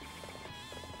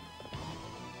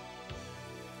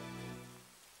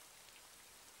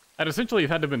 I'd essentially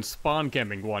had to have been spawn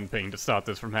camping Guan Ping to stop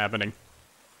this from happening.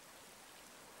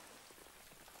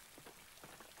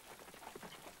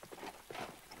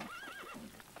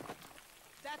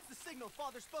 That's the signal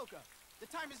Father spoke of. The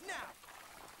time is now.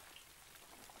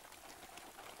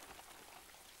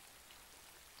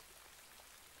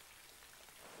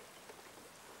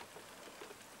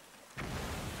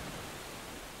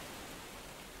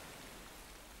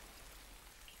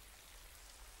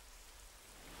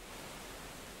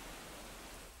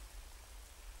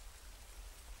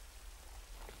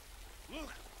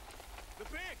 Look! The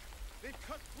bank! They've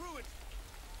cut through it!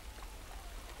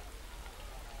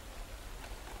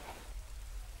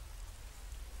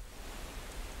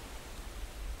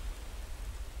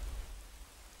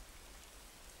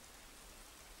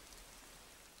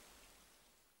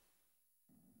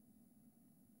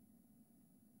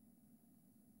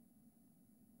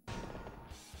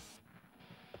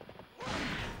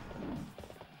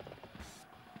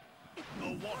 The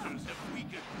waters have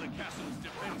weakened the castle's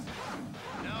defenses.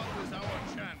 Now is our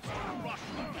chance to rush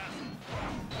the castle.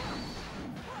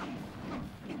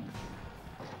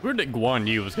 Weird that Guan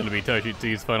Yu was going to be Taishi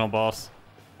Ci's final boss.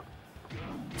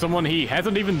 Someone he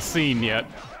hasn't even seen yet.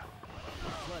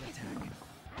 Flood attack.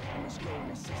 Let's go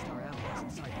and assist our allies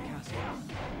inside the castle.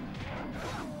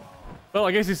 Well,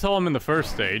 I guess he saw him in the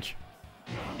first stage.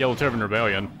 Yellow Turban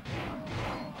Rebellion.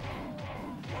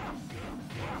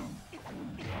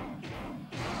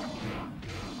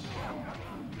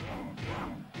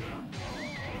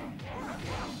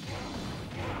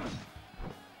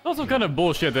 It's also kind of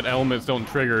bullshit that elements don't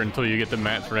trigger until you get to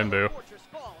match Renbu. Fortress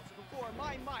falls before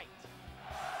my might.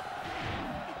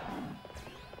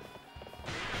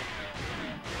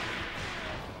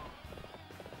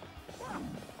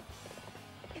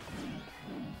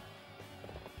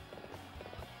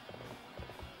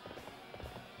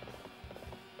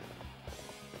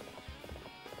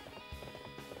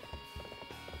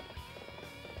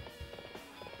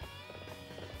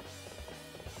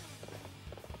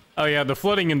 Oh yeah, the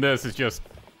flooding in this is just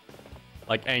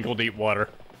like ankle deep water.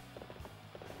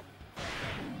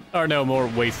 Or no, more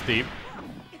waist deep.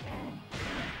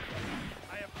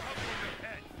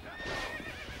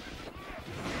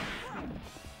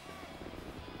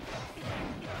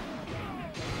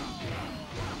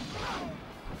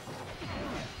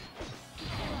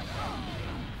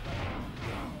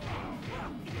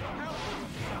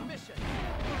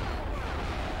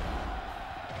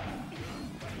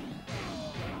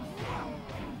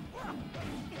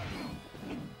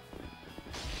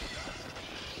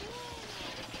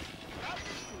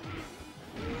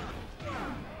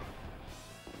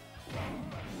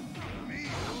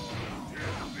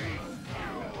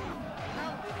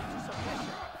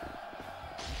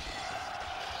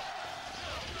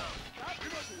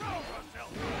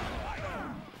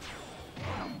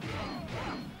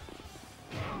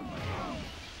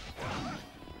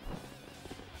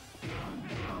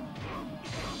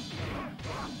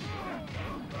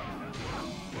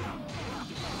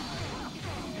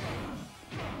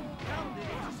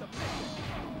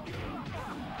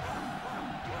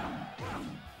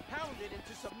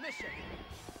 Submission.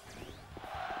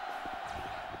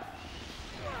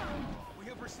 We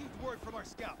have received word from our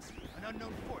scouts. An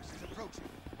unknown force is approaching.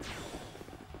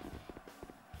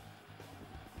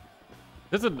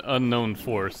 This is an unknown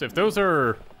force. If those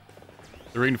are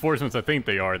the reinforcements I think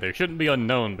they are, they shouldn't be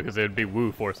unknown because they'd be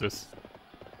Wu forces.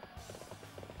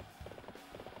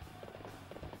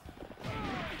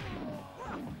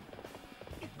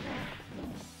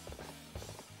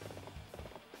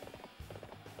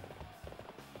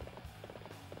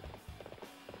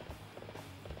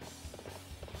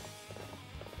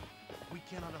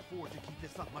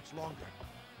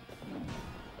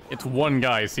 It's one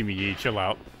guy, see me, chill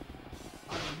out.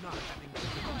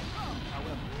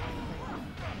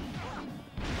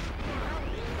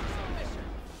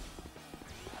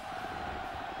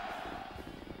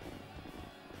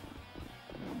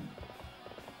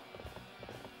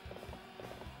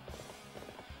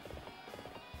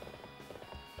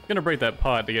 Gonna break that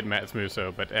pot to get Matt's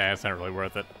Musou, but it's not really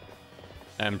worth it.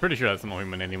 I'm pretty sure that's an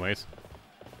ointment anyways.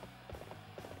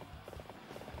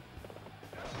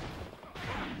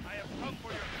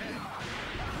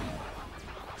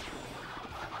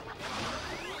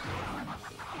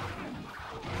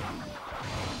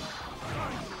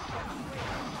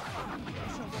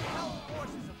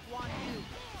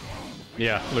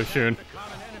 Yeah, Lushun.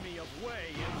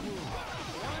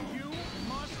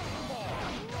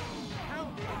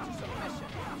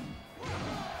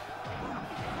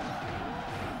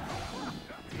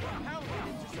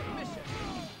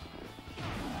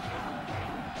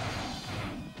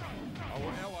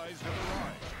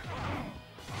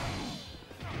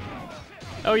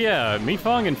 Oh yeah, Mi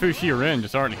Fang and Fu Shiren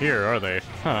just aren't here, are they?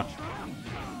 Huh.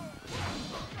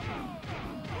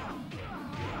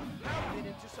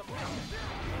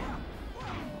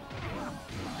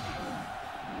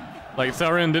 Like,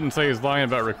 Sauron didn't say he's lying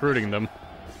about recruiting them.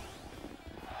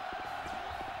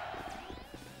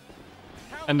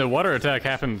 And the water attack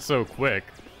happened so quick,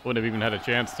 wouldn't have even had a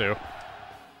chance to.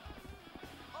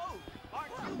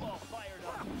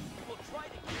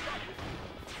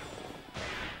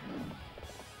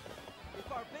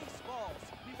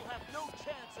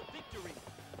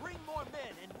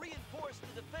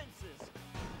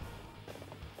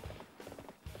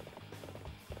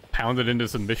 Pounded into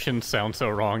submission sounds so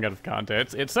wrong out of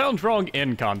context. It sounds wrong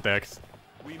in context.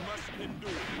 We must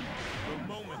endure. The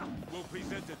moment will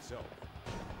present itself.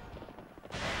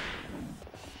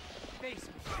 Face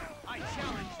me. I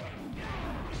challenge you.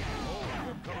 Oh, you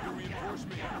have come to reinforce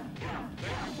me.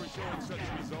 Thank you for showing such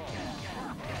resolve.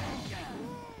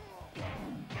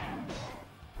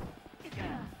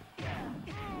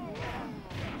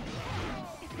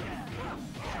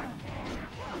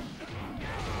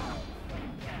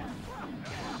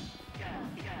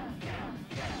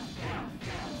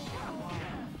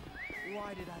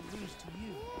 Why did I lose to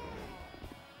you?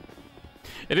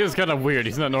 It is kind of weird.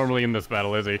 He's not normally in this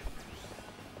battle, is he? We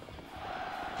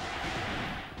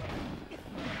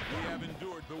have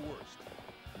endured the worst.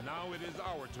 Now it is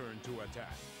our turn to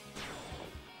attack.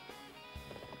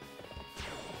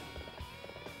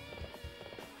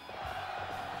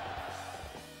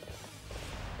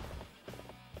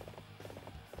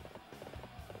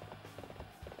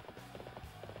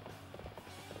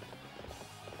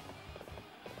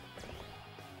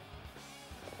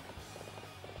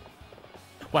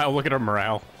 Wow, look at our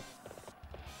morale.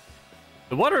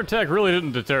 The water attack really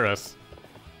didn't deter us.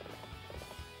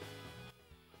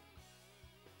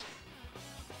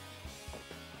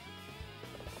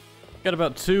 Got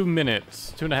about 2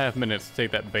 minutes, 2.5 minutes to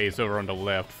take that base over on the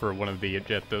left for one of the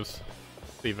objectives.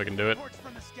 See if I can do it. Reports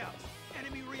from the scouts.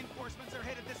 Enemy reinforcements are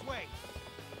headed this way.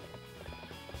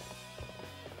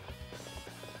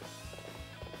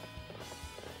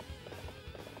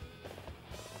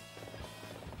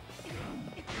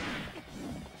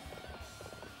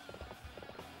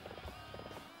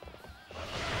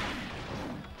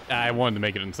 I wanted to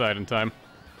make it inside in time.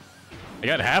 I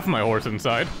got half my horse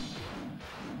inside.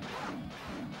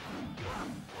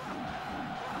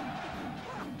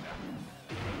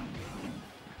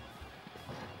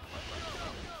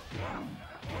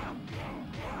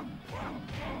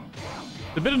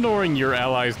 It's a bit annoying your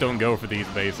allies don't go for these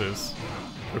bases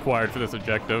required for this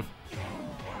objective.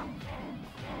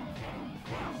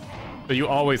 So you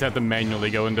always have to manually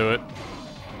go into it.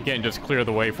 You can't just clear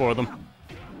the way for them.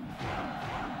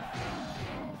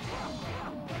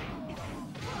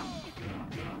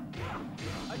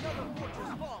 Another fortress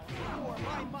falls before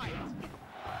my might.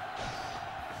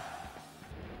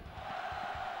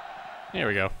 There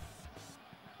we go.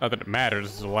 Not that it matters,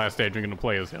 this is the last stage I'm gonna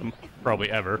play as him.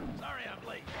 Probably ever. Sorry I'm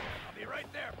late. I'll be right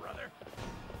there, brother.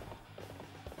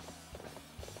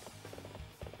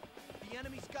 The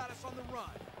enemy's got us on the run.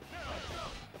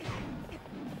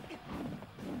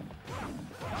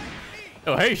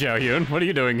 Oh, hey, Xiaoyun, what are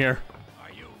you doing here?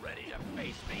 Are you ready to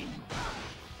face me?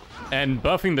 And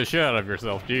buffing the shit out of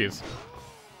yourself, jeez.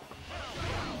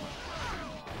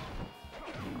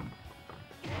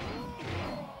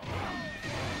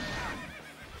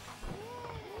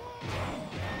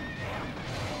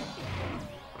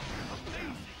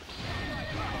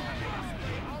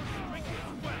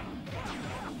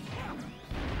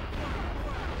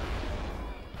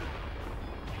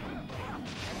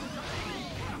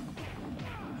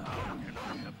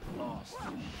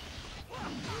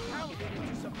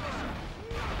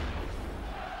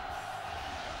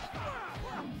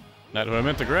 Not who I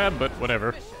meant to grab, but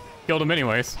whatever. Killed him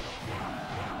anyways.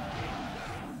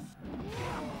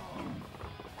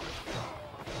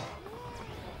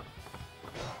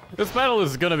 This battle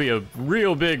is gonna be a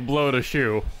real big blow to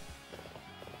Shu.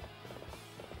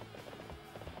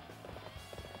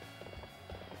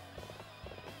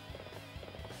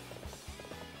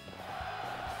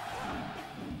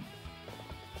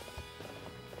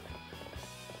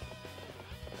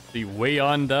 The Wei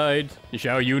An died,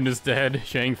 Xiao Yun is dead,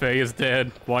 Shang Fei is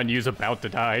dead, Guan Yu's about to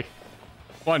die.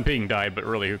 Guan Ping died, but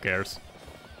really who cares?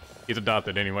 He's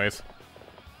adopted anyways.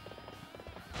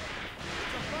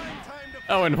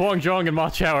 Oh, and Huang Zhong and Ma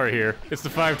Chao are here. It's the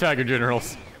 5 Tiger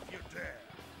Generals.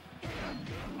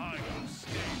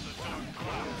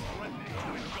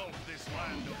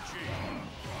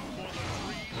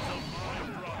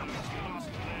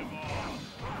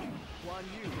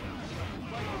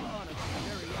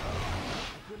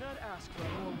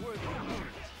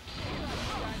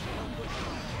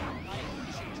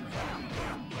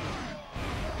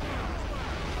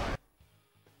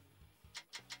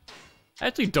 I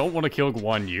actually don't want to kill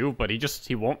Guan Yu, but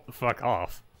he won't fuck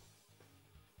off.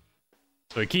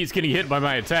 So he keeps getting hit by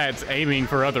my attacks, aiming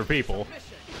for other people.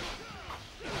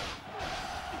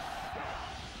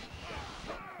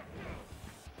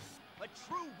 A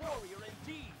true warrior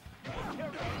indeed. You will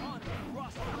carry our honor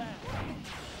across the land.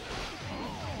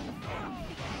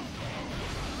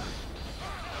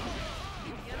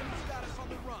 The enemy's got us on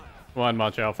the run. Come on,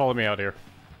 Ma Chao, follow me out here.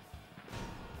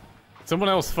 Someone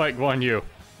else fight Guan Yu.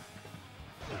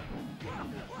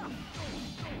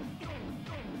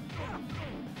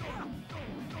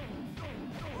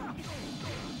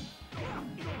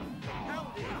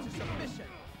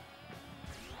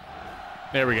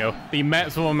 There we go. The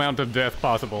maximum amount of death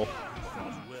possible.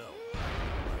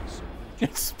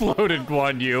 Exploded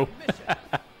Guan Yu.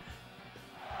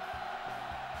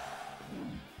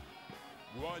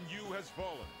 Guan Yu has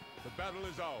fallen. The battle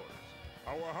is ours.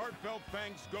 Our heartfelt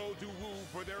thanks go to Wu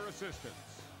for their assistance.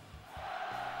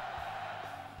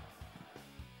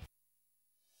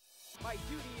 My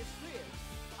duty is clear.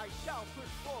 I shall push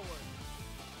forward.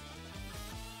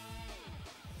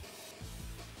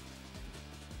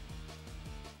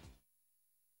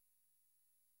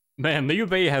 Man, Liu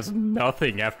Bei has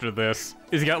nothing after this.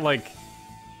 He's got like...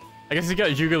 I guess he's got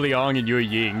Zhuge Liang and Yue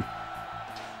Ying.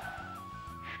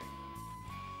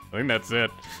 I think that's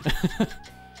it.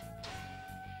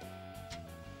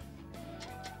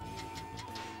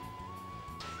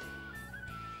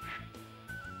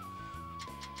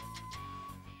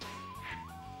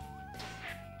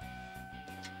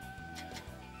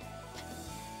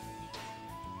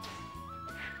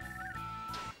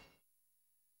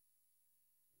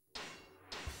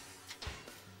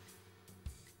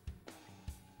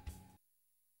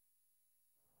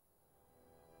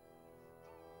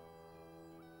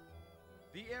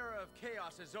 The era of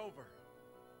chaos is over.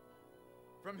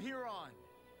 From here on,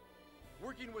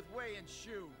 working with Wei and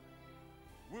Shu,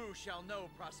 Wu shall know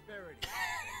prosperity.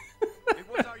 It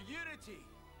was our unity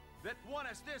that won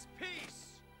us this peace.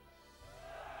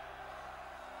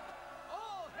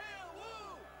 All hail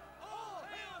Wu! All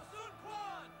hail Sun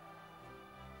Quan!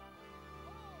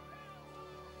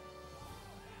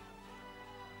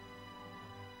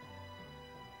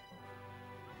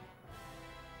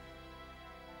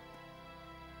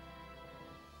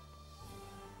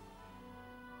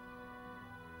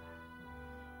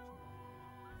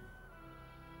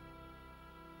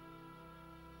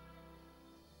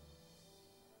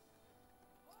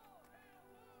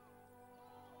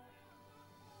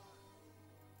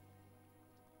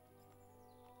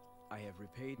 I have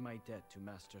repaid my debt to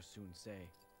Master Sun Ce.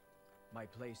 My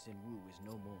place in Wu is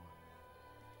no more.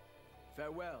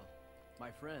 Farewell, my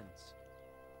friends,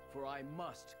 for I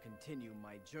must continue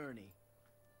my journey.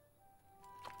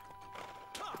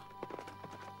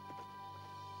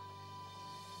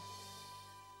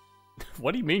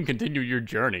 What do you mean continue your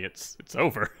journey? It's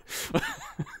over.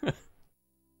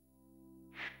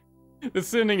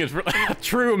 This ending is a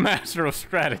true master of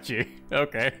strategy.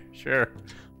 Okay, sure.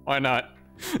 Why not?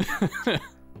 I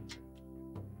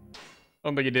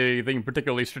don't think he did anything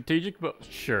particularly strategic, but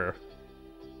sure.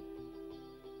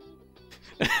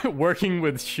 Working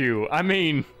with Shu. I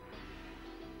mean,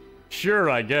 sure,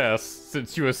 I guess,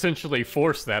 since you essentially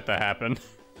forced that to happen.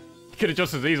 You could have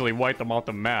just as easily wiped them off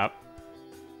the map.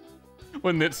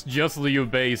 When it's just Liu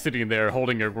Bei sitting there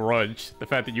holding a grudge. The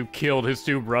fact that you killed his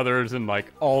two brothers and,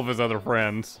 like, all of his other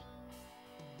friends.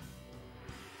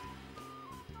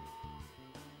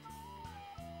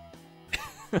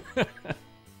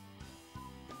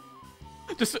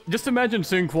 Just imagine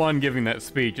Sun Quan giving that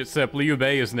speech, except Liu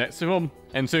Bei is next to him,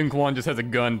 and Sun Quan just has a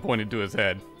gun pointed to his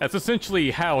head. That's essentially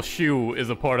how Shu is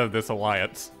a part of this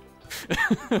alliance.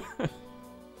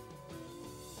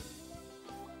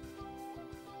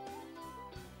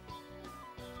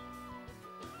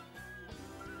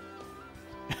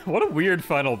 What a weird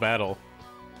final battle.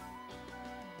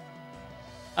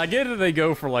 I get that they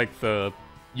go for like the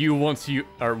Wu wants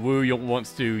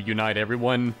to unite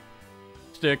everyone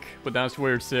stick with Dynasty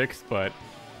Warrior 6, but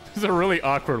it's a really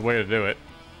awkward way to do it.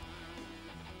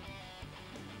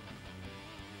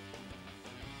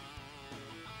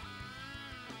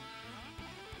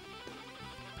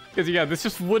 Because yeah, this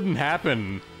just wouldn't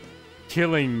happen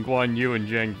killing Guan Yu and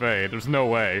Zhang Fei. There's no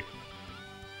way.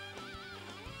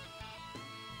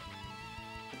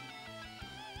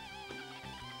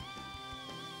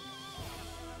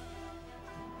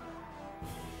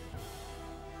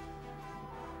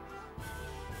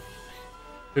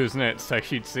 Who's next?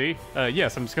 Taishi Ci?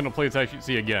 Yes, I'm just gonna play Taishi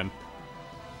Ci again.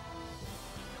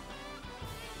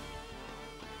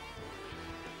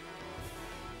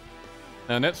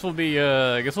 Next will be,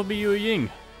 I guess will be Yu Ying.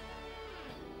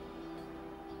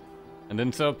 And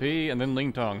then Cao Pi, and then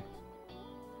Ling Tong.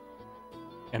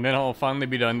 And then I'll finally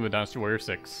be done with Dynasty Warrior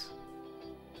 6.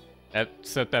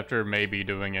 Except after maybe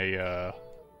doing a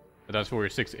Dynasty Warrior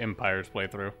 6 Empires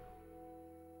playthrough.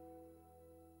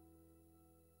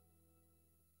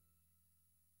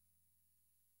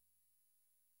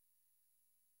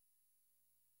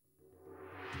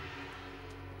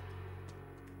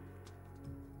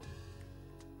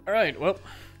 Alright, well,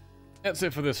 that's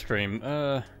it for this stream.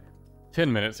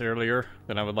 10 minutes earlier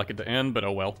than I would like it to end, but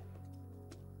oh well.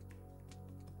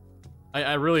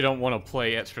 I really don't want to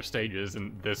play extra stages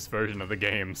in this version of the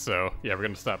game, so yeah, we're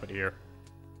gonna stop it here.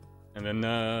 And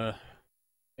then,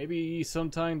 maybe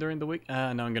sometime during the week? No,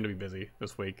 I'm gonna be busy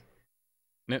this week.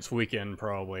 Next weekend,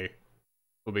 probably,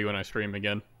 will be when I stream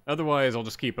again. Otherwise, I'll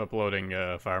just keep uploading,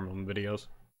 Fire Emblem videos.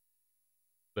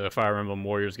 The Fire Emblem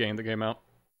Warriors game that came out.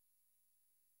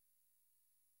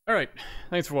 Alright,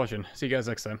 thanks for watching. See you guys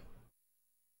next time.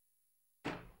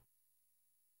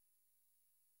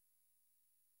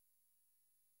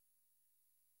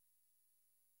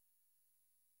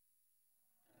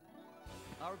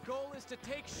 Our goal is to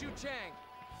take Xuchang.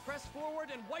 Press forward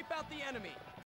and wipe out the enemy.